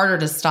 Yeah, it's harder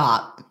to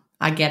stop.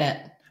 I get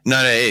it.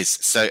 No, it is.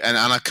 So, and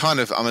I'm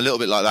a little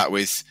bit like that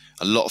with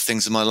a lot of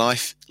things in my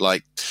life.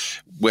 Like,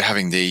 we're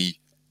having the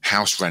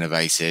house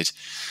renovated,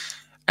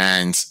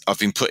 and I've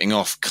been putting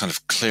off kind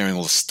of clearing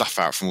all the stuff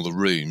out from all the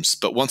rooms.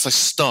 But once I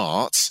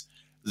start,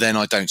 then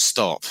I don't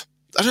stop.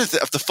 I don't know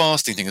if the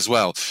fasting thing as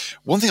well.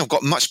 One thing I've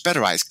got much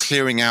better at is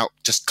clearing out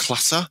just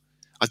clutter.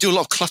 I do a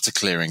lot of clutter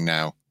clearing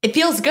now. It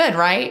feels good,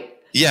 right?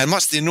 Yeah, and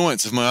much to the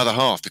annoyance of my other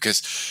half,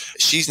 because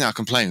she's now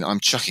complaining that I'm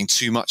chucking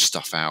too much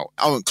stuff out.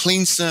 I want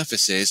clean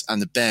surfaces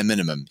and the bare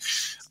minimum.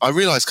 I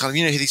realised kind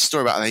of, this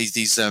story about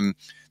these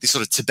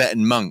sort of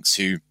Tibetan monks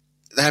who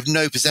they have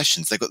no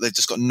possessions. They've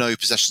just got no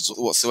possessions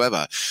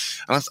whatsoever.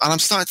 And I'm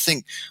starting to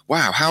think,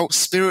 wow, how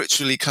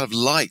spiritually kind of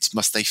light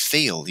must they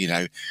feel,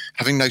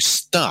 having no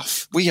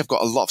stuff. We have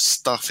got a lot of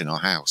stuff in our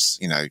house,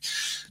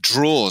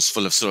 drawers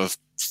full of sort of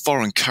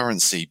foreign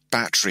currency,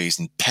 batteries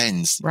and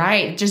pens.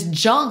 Right. Just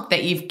junk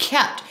that you've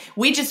kept.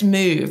 We just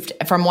moved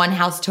from one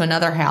house to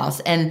another house.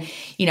 And,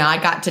 I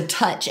got to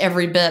touch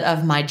every bit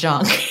of my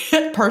junk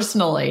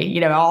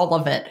personally, all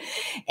of it.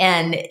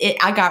 And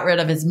I got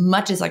rid of as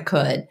much as I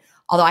could.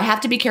 Although I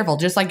have to be careful,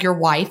 just like your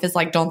wife is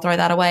like, don't throw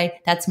that away.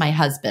 That's my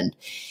husband.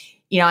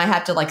 I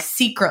have to like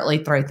secretly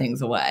throw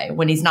things away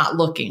when he's not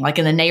looking, like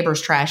in the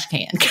neighbor's trash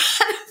can.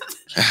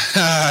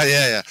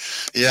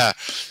 Yeah.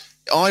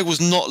 I was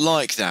not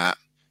like that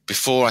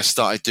before I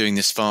started doing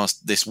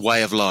this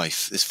way of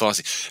life, this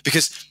fasting,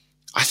 because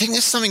I think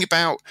there's something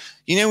about,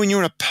 when you're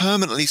in a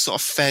permanently sort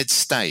of fed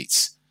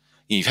state,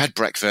 you've had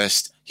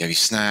breakfast, you have your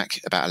snack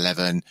about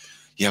 11,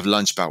 you have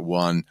lunch about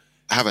 1,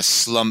 have a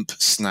slump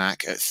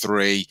snack at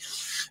 3,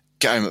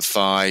 get home at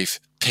 5,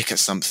 pick at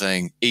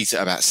something, eat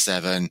at about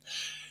 7.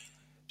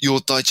 Your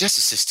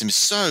digestive system is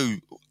so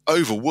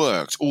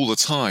overworked all the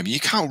time. You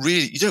don't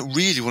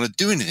really want to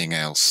do anything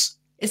else.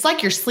 It's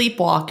like you're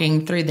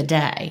sleepwalking through the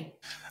day.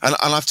 And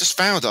I've just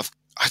found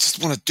I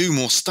just want to do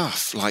more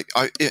stuff. Like,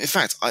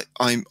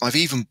 I've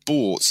even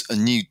bought a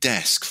new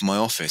desk for my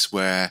office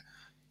where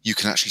you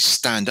can actually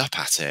stand up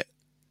at it.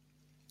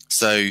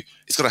 So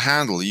it's got a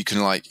handle. You can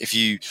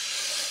you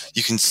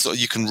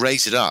can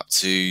raise it up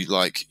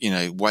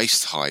to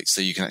waist height,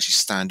 so you can actually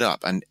stand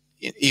up. And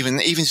even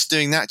just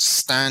doing that, just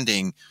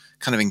standing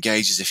kind of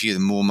engages a few of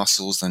the more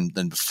muscles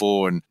than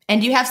before.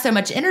 And you have so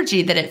much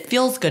energy that it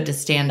feels good to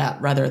stand up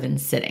rather than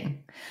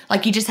sitting.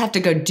 Like you just have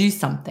to go do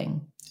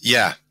something.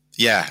 Yeah.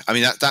 I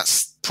mean,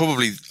 that's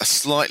probably a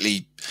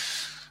slightly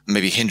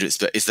maybe hindrance,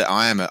 but is that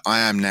I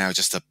am now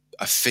just a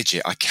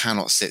fidget. I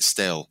cannot sit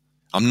still.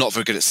 I'm not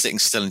very good at sitting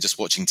still and just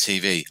watching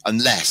TV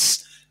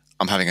unless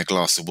I'm having a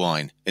glass of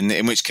wine,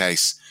 in which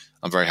case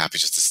I'm very happy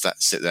just to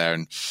sit there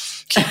and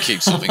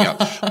keep something up.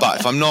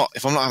 But if I'm not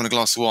having a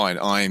glass of wine,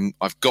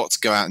 I've got to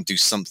go out and do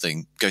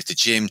something. Go to the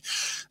gym.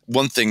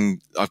 One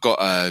thing, I've got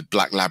a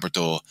black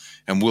Labrador,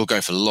 and we'll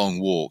go for long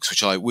walks,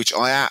 which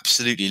I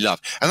absolutely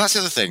love. And that's the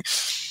other thing.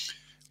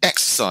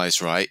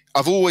 Exercise, right?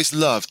 I've always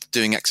loved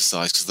doing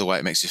exercise because of the way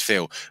it makes you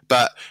feel.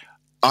 But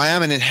I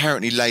am an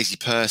inherently lazy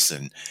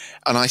person,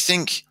 and I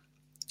think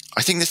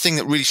the thing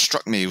that really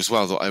struck me as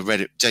well, that I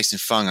read it, Jason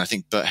Fung, I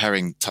think Bert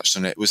Herring touched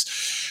on it, was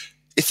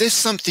if there's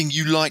something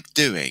you like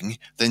doing,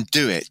 then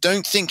do it.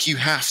 Don't think you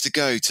have to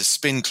go to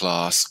spin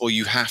class, or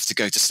you have to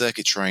go to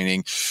circuit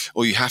training,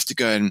 or you have to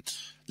go and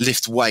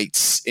lift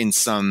weights in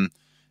some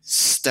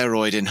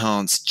steroid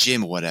enhanced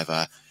gym or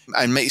whatever,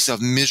 and make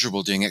yourself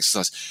miserable doing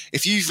exercise.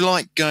 If you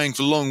like going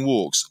for long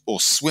walks or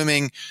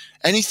swimming,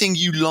 anything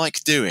you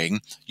like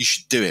doing, you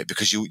should do it,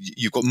 because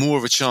you've got more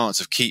of a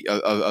chance of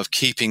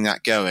keeping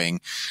that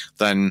going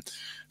than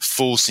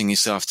forcing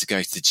yourself to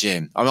go to the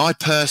gym. I mean, I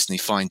personally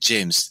find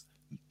gyms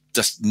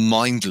just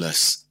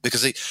mindless,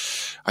 because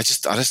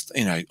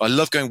I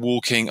love going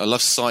walking, I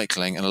love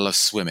cycling, and I love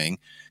swimming,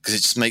 because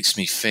it just makes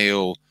me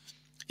feel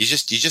you're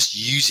just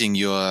using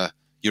your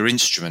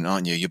instrument,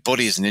 aren't you? Your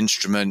body is an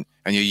instrument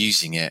and you're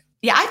using it.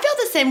 Yeah, I feel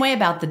the same way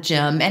about the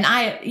gym. And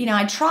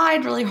I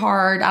tried really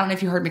hard. I don't know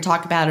if you heard me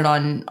talk about it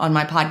on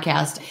my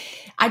podcast.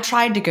 I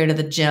tried to go to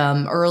the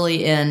gym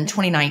early in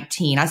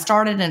 2019. I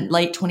started in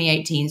late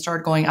 2018,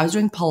 I was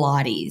doing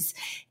Pilates,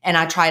 and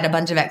I tried a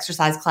bunch of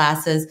exercise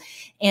classes,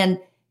 and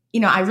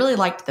I really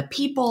liked the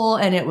people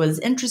and it was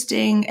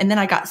interesting. And then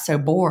I got so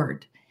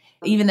bored.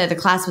 Even though the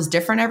class was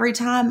different every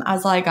time, I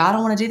was like, I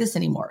don't want to do this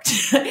anymore.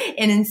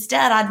 And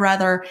instead, I'd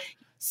rather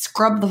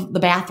scrub the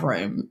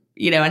bathroom,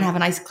 and have a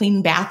nice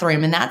clean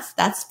bathroom. And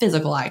that's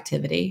physical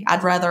activity.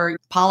 I'd rather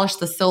polish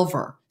the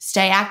silver,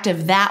 stay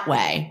active that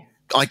way.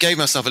 I gave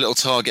myself a little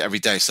target every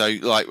day. So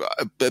like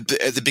at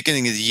the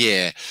beginning of the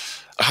year,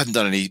 I hadn't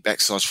done any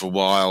exercise for a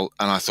while.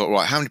 And I thought,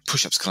 right, how many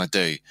push-ups can I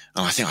do?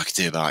 And I think I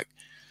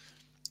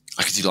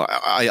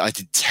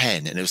did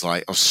 10, and it was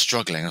like, I was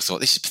struggling. I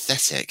thought, this is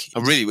pathetic.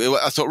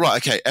 I thought, right,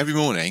 okay, every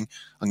morning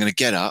I'm going to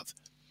get up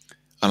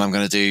and I'm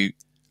going to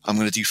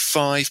do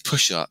 5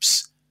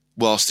 push-ups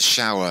whilst the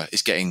shower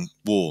is getting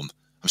warm.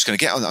 I'm just going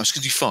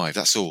to do 5.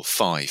 That's all,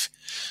 5.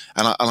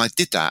 And I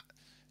did that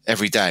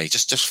every day,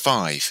 just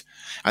 5.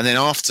 And then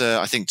after,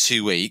 I think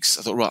 2 weeks,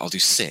 I thought, right, I'll do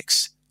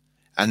 6.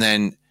 And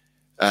then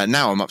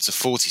now I'm up to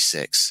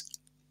 46.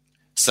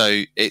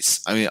 So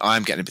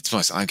I'm getting a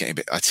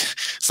bit,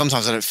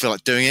 sometimes I don't feel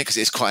like doing it because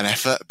it's quite an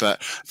effort.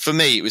 But for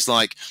me, it was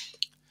like,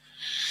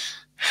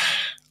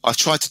 I've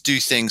tried to do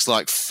things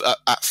like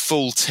at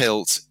full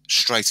tilt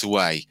straight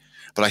away.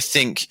 But I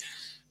think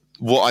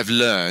what I've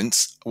learned,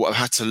 what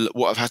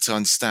I've had to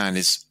understand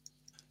is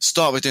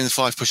start by doing the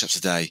 5 push-ups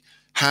a day,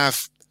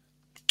 have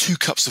 2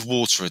 cups of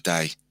water a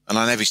day. and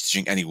I never used to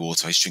drink any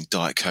water. I used to drink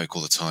Diet Coke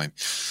all the time.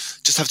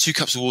 Just have 2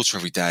 cups of water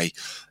every day.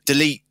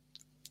 Delete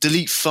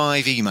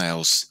 5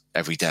 emails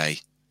every day.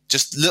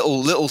 Just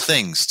little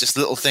things,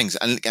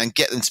 and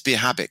get them to be a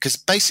habit. Because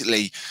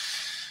basically,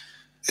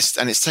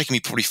 it's taken me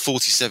probably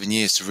 47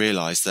 years to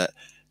realize that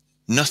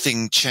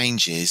nothing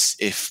changes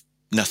if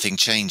nothing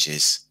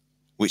changes,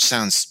 which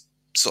sounds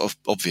sort of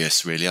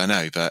obvious, really, I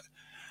know, but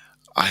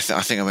I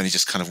think I've only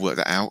just kind of worked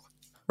that out.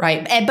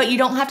 Right. But you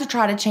don't have to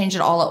try to change it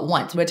all at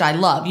once, which I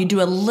love. You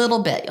do a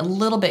little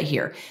bit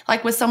here.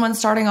 Like with someone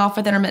starting off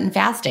with intermittent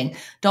fasting,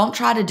 don't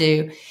try to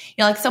do,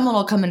 like someone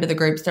will come into the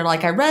groups. They're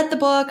like, I read the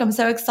book. I'm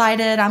so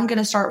excited. I'm going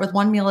to start with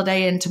 1 meal a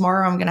day. And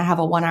tomorrow I'm going to have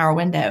a 1 hour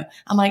window.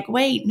 I'm like,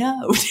 wait,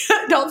 no,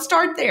 don't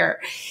start there.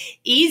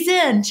 Ease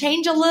in,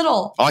 change a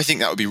little. I think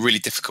that would be really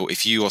difficult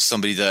if you are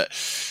somebody that,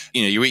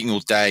 you're eating all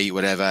day,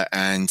 whatever.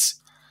 And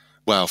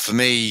well, for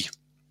me,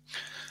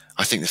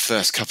 I think the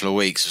first couple of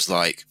weeks was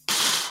like,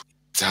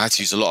 I had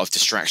to use a lot of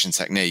distraction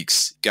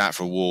techniques, go out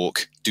for a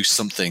walk, do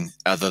something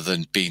other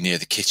than be near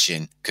the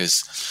kitchen,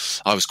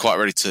 because I was quite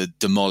ready to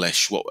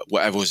demolish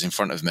whatever was in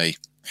front of me.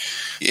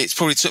 It's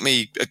probably took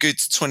me a good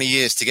 20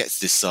 years to get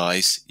to this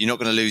size. You're not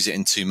going to lose it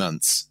in 2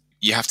 months.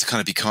 You have to kind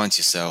of be kind to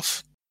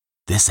yourself.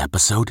 This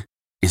episode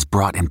is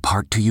brought in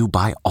part to you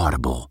by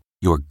Audible,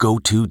 your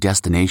go-to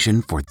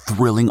destination for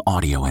thrilling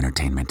audio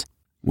entertainment.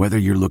 Whether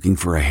you're looking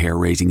for a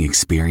hair-raising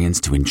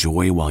experience to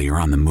enjoy while you're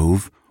on the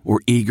move, or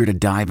eager to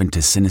dive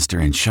into sinister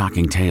and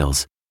shocking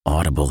tales,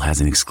 Audible has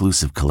an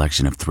exclusive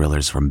collection of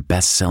thrillers from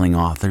best-selling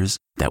authors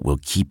that will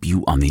keep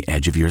you on the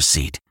edge of your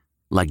seat.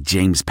 Like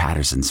James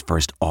Patterson's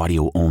first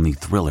audio-only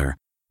thriller,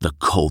 The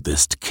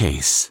Coldest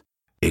Case.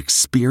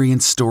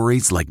 Experience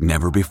stories like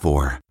never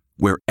before,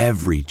 where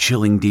every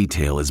chilling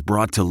detail is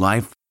brought to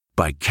life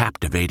by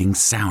captivating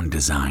sound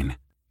design.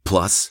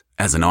 Plus,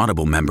 as an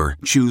Audible member,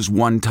 choose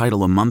 1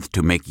 title a month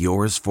to make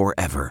yours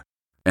forever.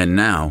 And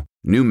now,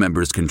 new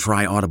members can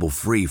try Audible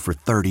free for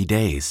 30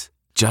 days.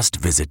 Just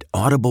visit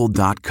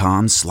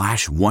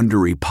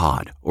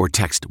audible.com/WonderyPod or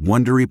text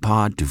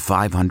WonderyPod to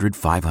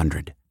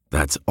 500-500.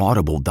 That's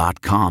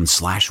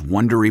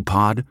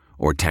audible.com/WonderyPod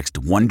or text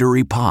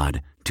WonderyPod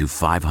to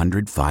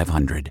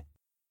 500-500.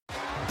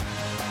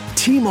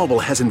 T-Mobile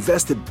has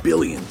invested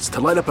billions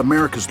to light up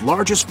America's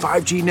largest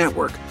 5G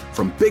network,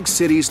 from big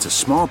cities to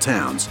small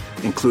towns,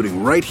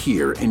 including right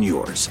here in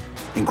yours.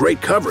 And great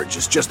coverage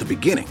is just the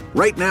beginning.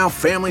 Right now,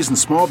 families and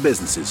small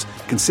businesses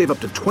can save up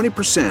to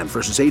 20%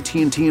 versus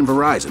AT&T and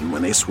Verizon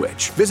when they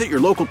switch. Visit your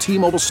local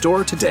T-Mobile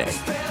store today.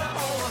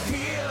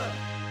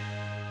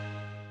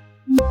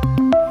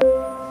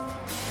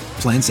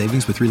 Plan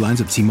savings with 3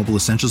 lines of T-Mobile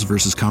Essentials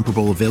versus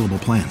comparable available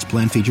plans.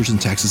 Plan features and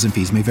taxes and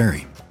fees may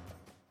vary.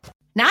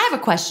 Now I have a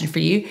question for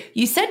you.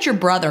 You said your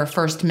brother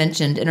first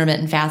mentioned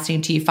intermittent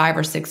fasting to you 5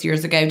 or 6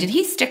 years ago. Did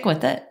he stick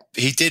with it?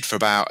 He did for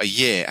about a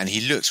year, and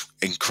he looked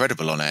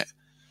incredible on it.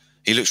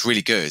 He looks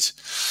really good.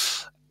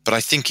 But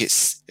I think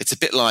it's a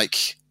bit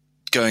like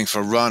going for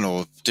a run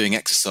or doing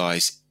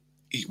exercise.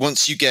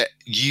 Once you get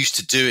used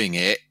to doing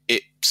it,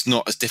 it's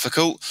not as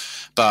difficult.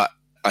 But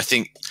I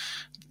think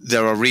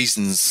there are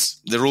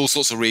all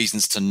sorts of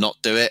reasons to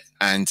not do it,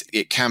 and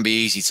it can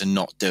be easy to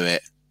not do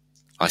it.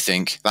 I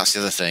think that's the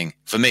other thing.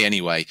 For me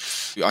anyway,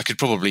 I could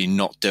probably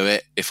not do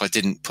it if I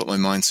didn't put my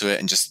mind to it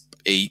and just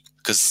eat,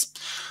 because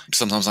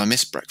sometimes I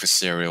miss breakfast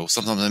cereal.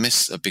 Sometimes I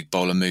miss a big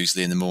bowl of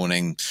muesli in the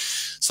morning.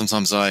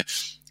 Sometimes and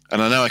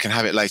I know I can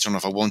have it later on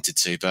if I wanted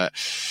to, but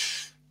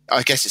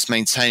I guess it's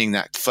maintaining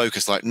that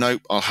focus. Like,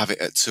 nope, I'll have it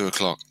at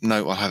 2:00.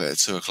 No, I'll have it at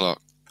 2:00.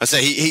 I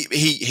say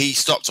he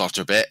stopped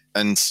after a bit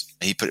and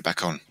he put it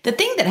back on. The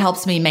thing that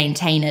helps me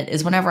maintain it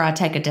is whenever I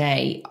take a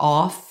day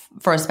off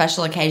for a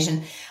special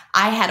occasion.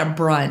 I had a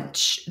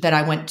brunch that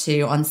I went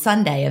to on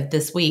Sunday of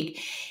this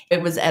week.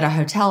 It was at a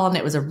hotel and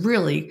it was a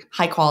really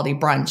high quality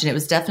brunch, and it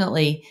was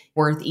definitely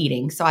worth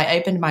eating. So I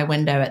opened my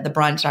window at the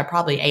brunch. I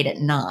probably ate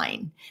at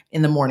 9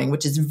 in the morning,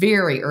 which is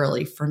very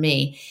early for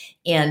me.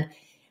 And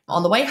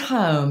on the way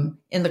home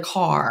in the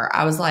car,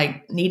 I was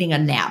like needing a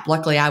nap.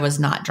 Luckily, I was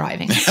not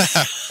driving.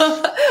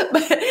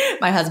 But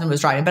my husband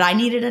was driving, but I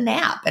needed a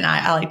nap. And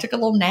I like took a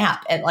little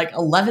nap at like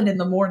 11 in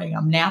the morning.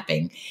 I'm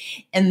napping.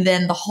 And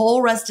then the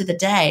whole rest of the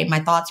day, my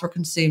thoughts were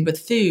consumed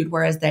with food,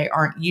 whereas they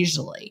aren't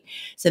usually.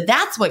 So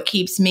that's what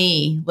keeps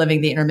me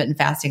living the intermittent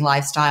fasting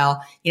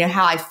lifestyle. You know,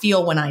 how I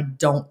feel when I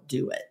don't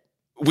do it.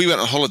 We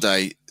went on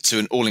holiday to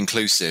an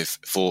all-inclusive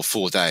for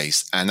 4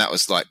 days, and that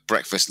was like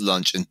breakfast,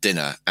 lunch, and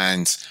dinner.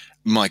 And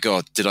my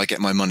God, did I get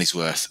my money's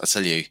worth, I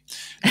tell you.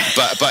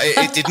 But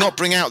it did not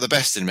bring out the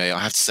best in me, I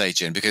have to say,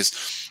 Jim, because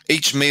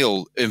each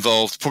meal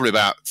involved probably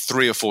about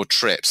 3 or 4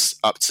 trips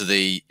up to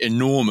the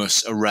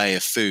enormous array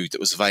of food that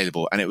was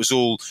available. And it was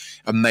all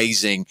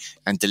amazing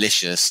and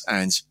delicious,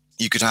 and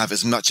you could have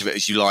as much of it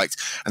as you liked.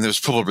 And there was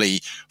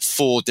probably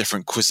 4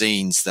 different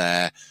cuisines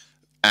there.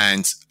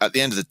 And at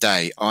the end of the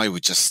day, I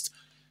would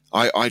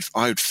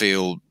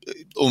feel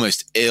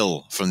almost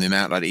ill from the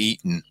amount I'd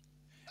eaten.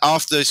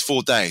 After those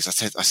 4 days, I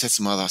said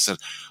to my mother,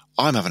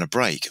 I'm having a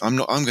break. I'm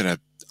not going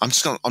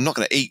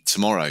to eat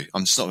tomorrow.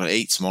 I'm just not going to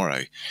eat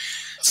tomorrow.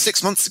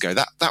 6 months ago,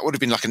 that would have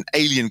been like an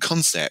alien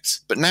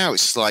concept. But now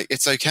it's just like,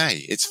 it's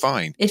okay. It's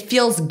fine. It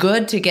feels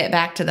good to get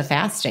back to the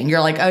fasting.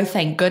 You're like, oh,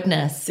 thank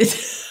goodness.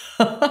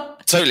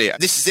 Totally.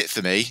 This is it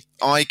for me.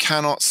 I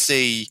cannot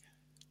see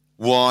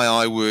why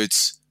I would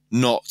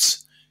not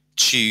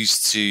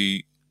choose to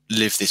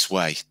live this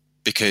way,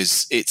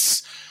 because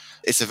it's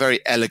a very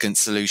elegant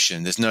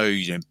solution. There's no,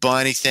 you don't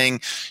buy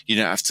anything. You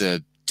don't have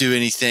to do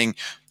anything.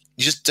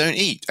 You just don't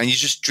eat and you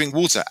just drink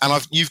water.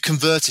 And you've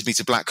converted me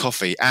to black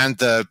coffee and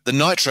the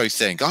nitro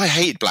thing. I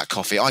hated black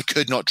coffee. I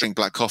could not drink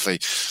black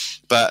coffee,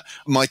 but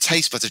my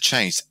taste buds have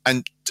changed.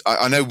 And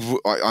I know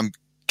I'm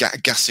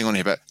gassing on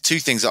here, but two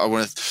things that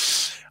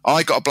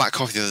I got a black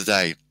coffee the other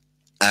day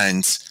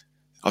and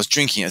I was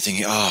drinking it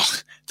thinking, oh,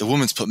 the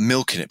woman's put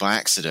milk in it by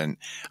accident.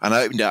 And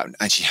I opened it up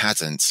and she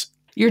hadn't.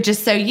 You're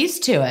just so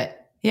used to it.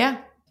 Yeah.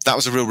 That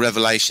was a real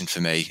revelation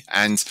for me.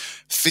 And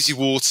fizzy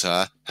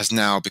water has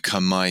now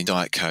become my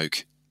Diet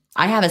Coke.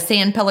 I have a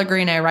San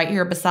Pellegrino right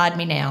here beside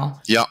me now.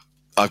 Yeah.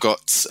 I've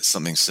got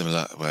something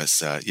similar where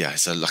it's like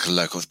a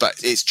local, but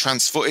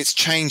it's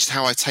changed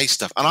how I taste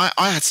stuff. And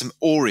I had some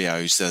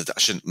Oreos that I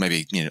shouldn't,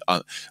 maybe,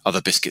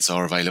 other biscuits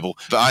are available,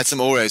 but I had some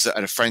Oreos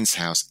at a friend's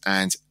house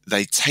and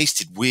they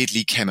tasted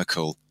weirdly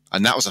chemical.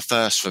 And that was a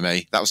first for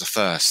me. That was a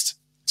first.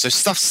 So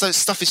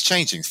stuff is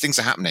changing. Things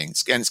are happening.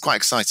 And it's quite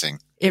exciting.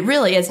 It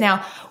really is.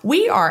 Now,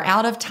 we are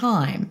out of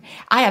time.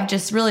 I have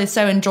just really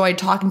so enjoyed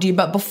talking to you.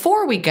 But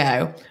before we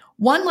go,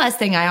 one last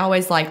thing I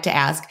always like to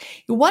ask,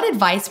 what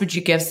advice would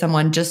you give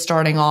someone just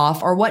starting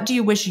off, or what do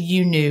you wish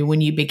you knew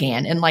when you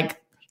began in like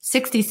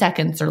 60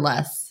 seconds or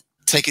less?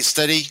 Take it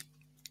steady.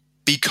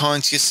 Be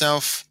kind to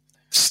yourself.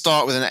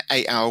 Start with an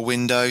 8-hour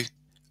window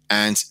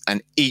and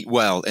eat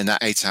well in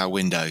that 8-hour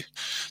window.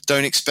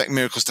 Don't expect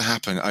miracles to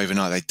happen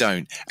overnight. They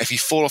don't. If you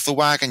fall off the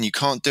wagon, you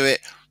can't do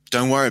it,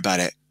 don't worry about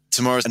it.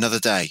 Tomorrow's another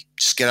day.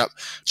 Just get up,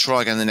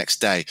 try again the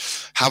next day.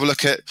 Have a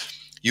look at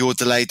Your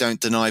Delay,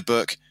 Don't Deny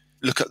book.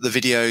 Look at the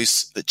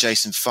videos that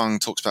Jason Fung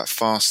talks about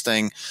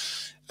fasting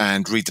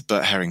and read the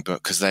Bert Herring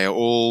book, because they are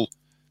all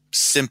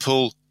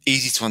simple,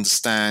 easy to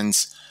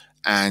understand,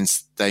 and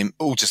they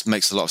all just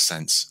makes a lot of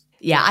sense.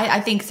 Yeah, I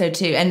think so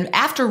too. And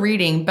after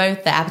reading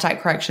both the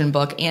Appetite Correction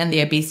book and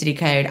the Obesity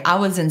Code, I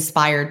was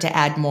inspired to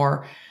add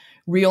more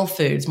real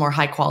foods, more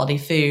high quality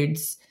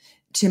foods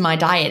to my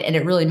diet. And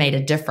it really made a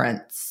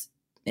difference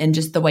in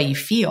just the way you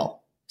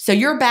feel. So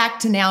you're back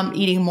to now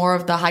eating more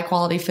of the high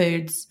quality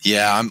foods?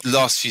 Yeah,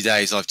 last few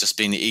days I've just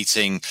been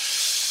eating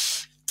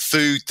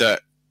food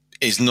that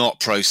is not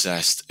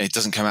processed. It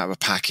doesn't come out of a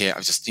packet.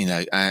 I've just, and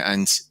it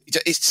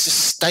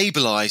just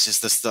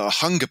stabilizes the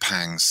hunger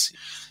pangs.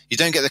 You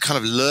don't get the kind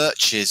of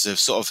lurches of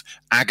sort of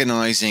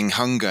agonizing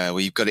hunger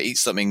where you've got to eat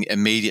something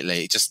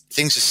immediately.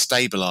 Things just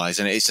stabilize,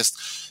 and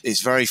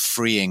it's very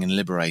freeing and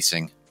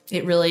liberating.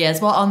 It really is.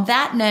 Well, on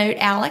that note,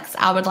 Alex,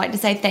 I would like to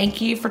say thank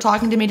you for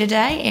talking to me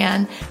today,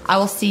 and I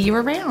will see you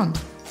around.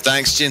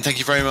 Thanks, Jen. Thank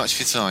you very much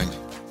for your time.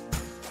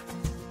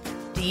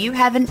 Do you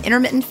have an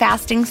intermittent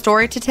fasting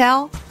story to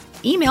tell?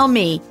 Email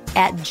me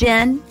at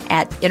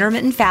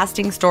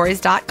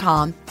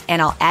jen@intermittentfastingstories.com,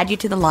 and I'll add you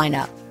to the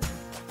lineup.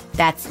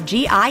 That's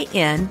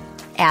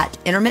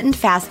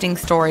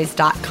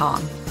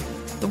GIN@intermittentfastingstories.com.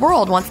 The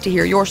world wants to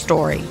hear your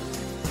story.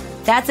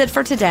 That's it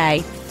for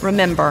today.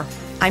 Remember,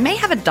 I may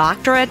have a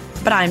doctorate,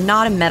 but I'm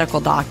not a medical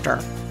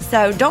doctor.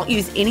 So don't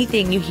use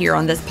anything you hear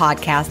on this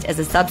podcast as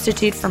a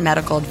substitute for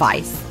medical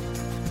advice.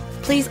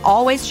 Please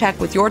always check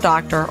with your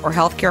doctor or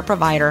healthcare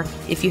provider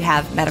if you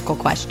have medical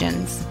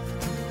questions.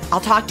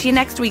 I'll talk to you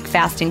next week,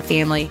 Fasting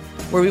Family,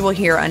 where we will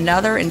hear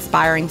another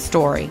inspiring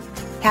story.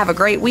 Have a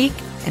great week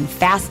and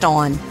fast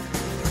on.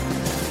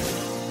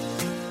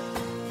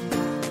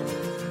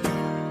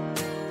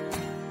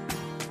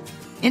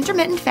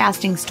 Intermittent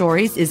Fasting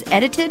Stories is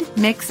edited,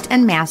 mixed,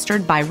 and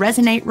mastered by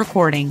Resonate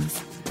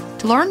Recordings.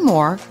 To learn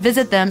more,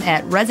 visit them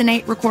at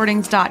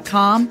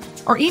resonaterecordings.com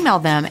or email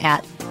them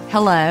at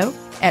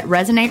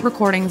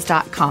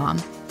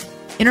hello@resonaterecordings.com.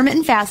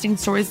 Intermittent Fasting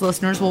Stories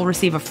listeners will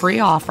receive a free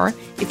offer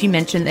if you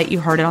mention that you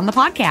heard it on the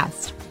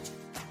podcast.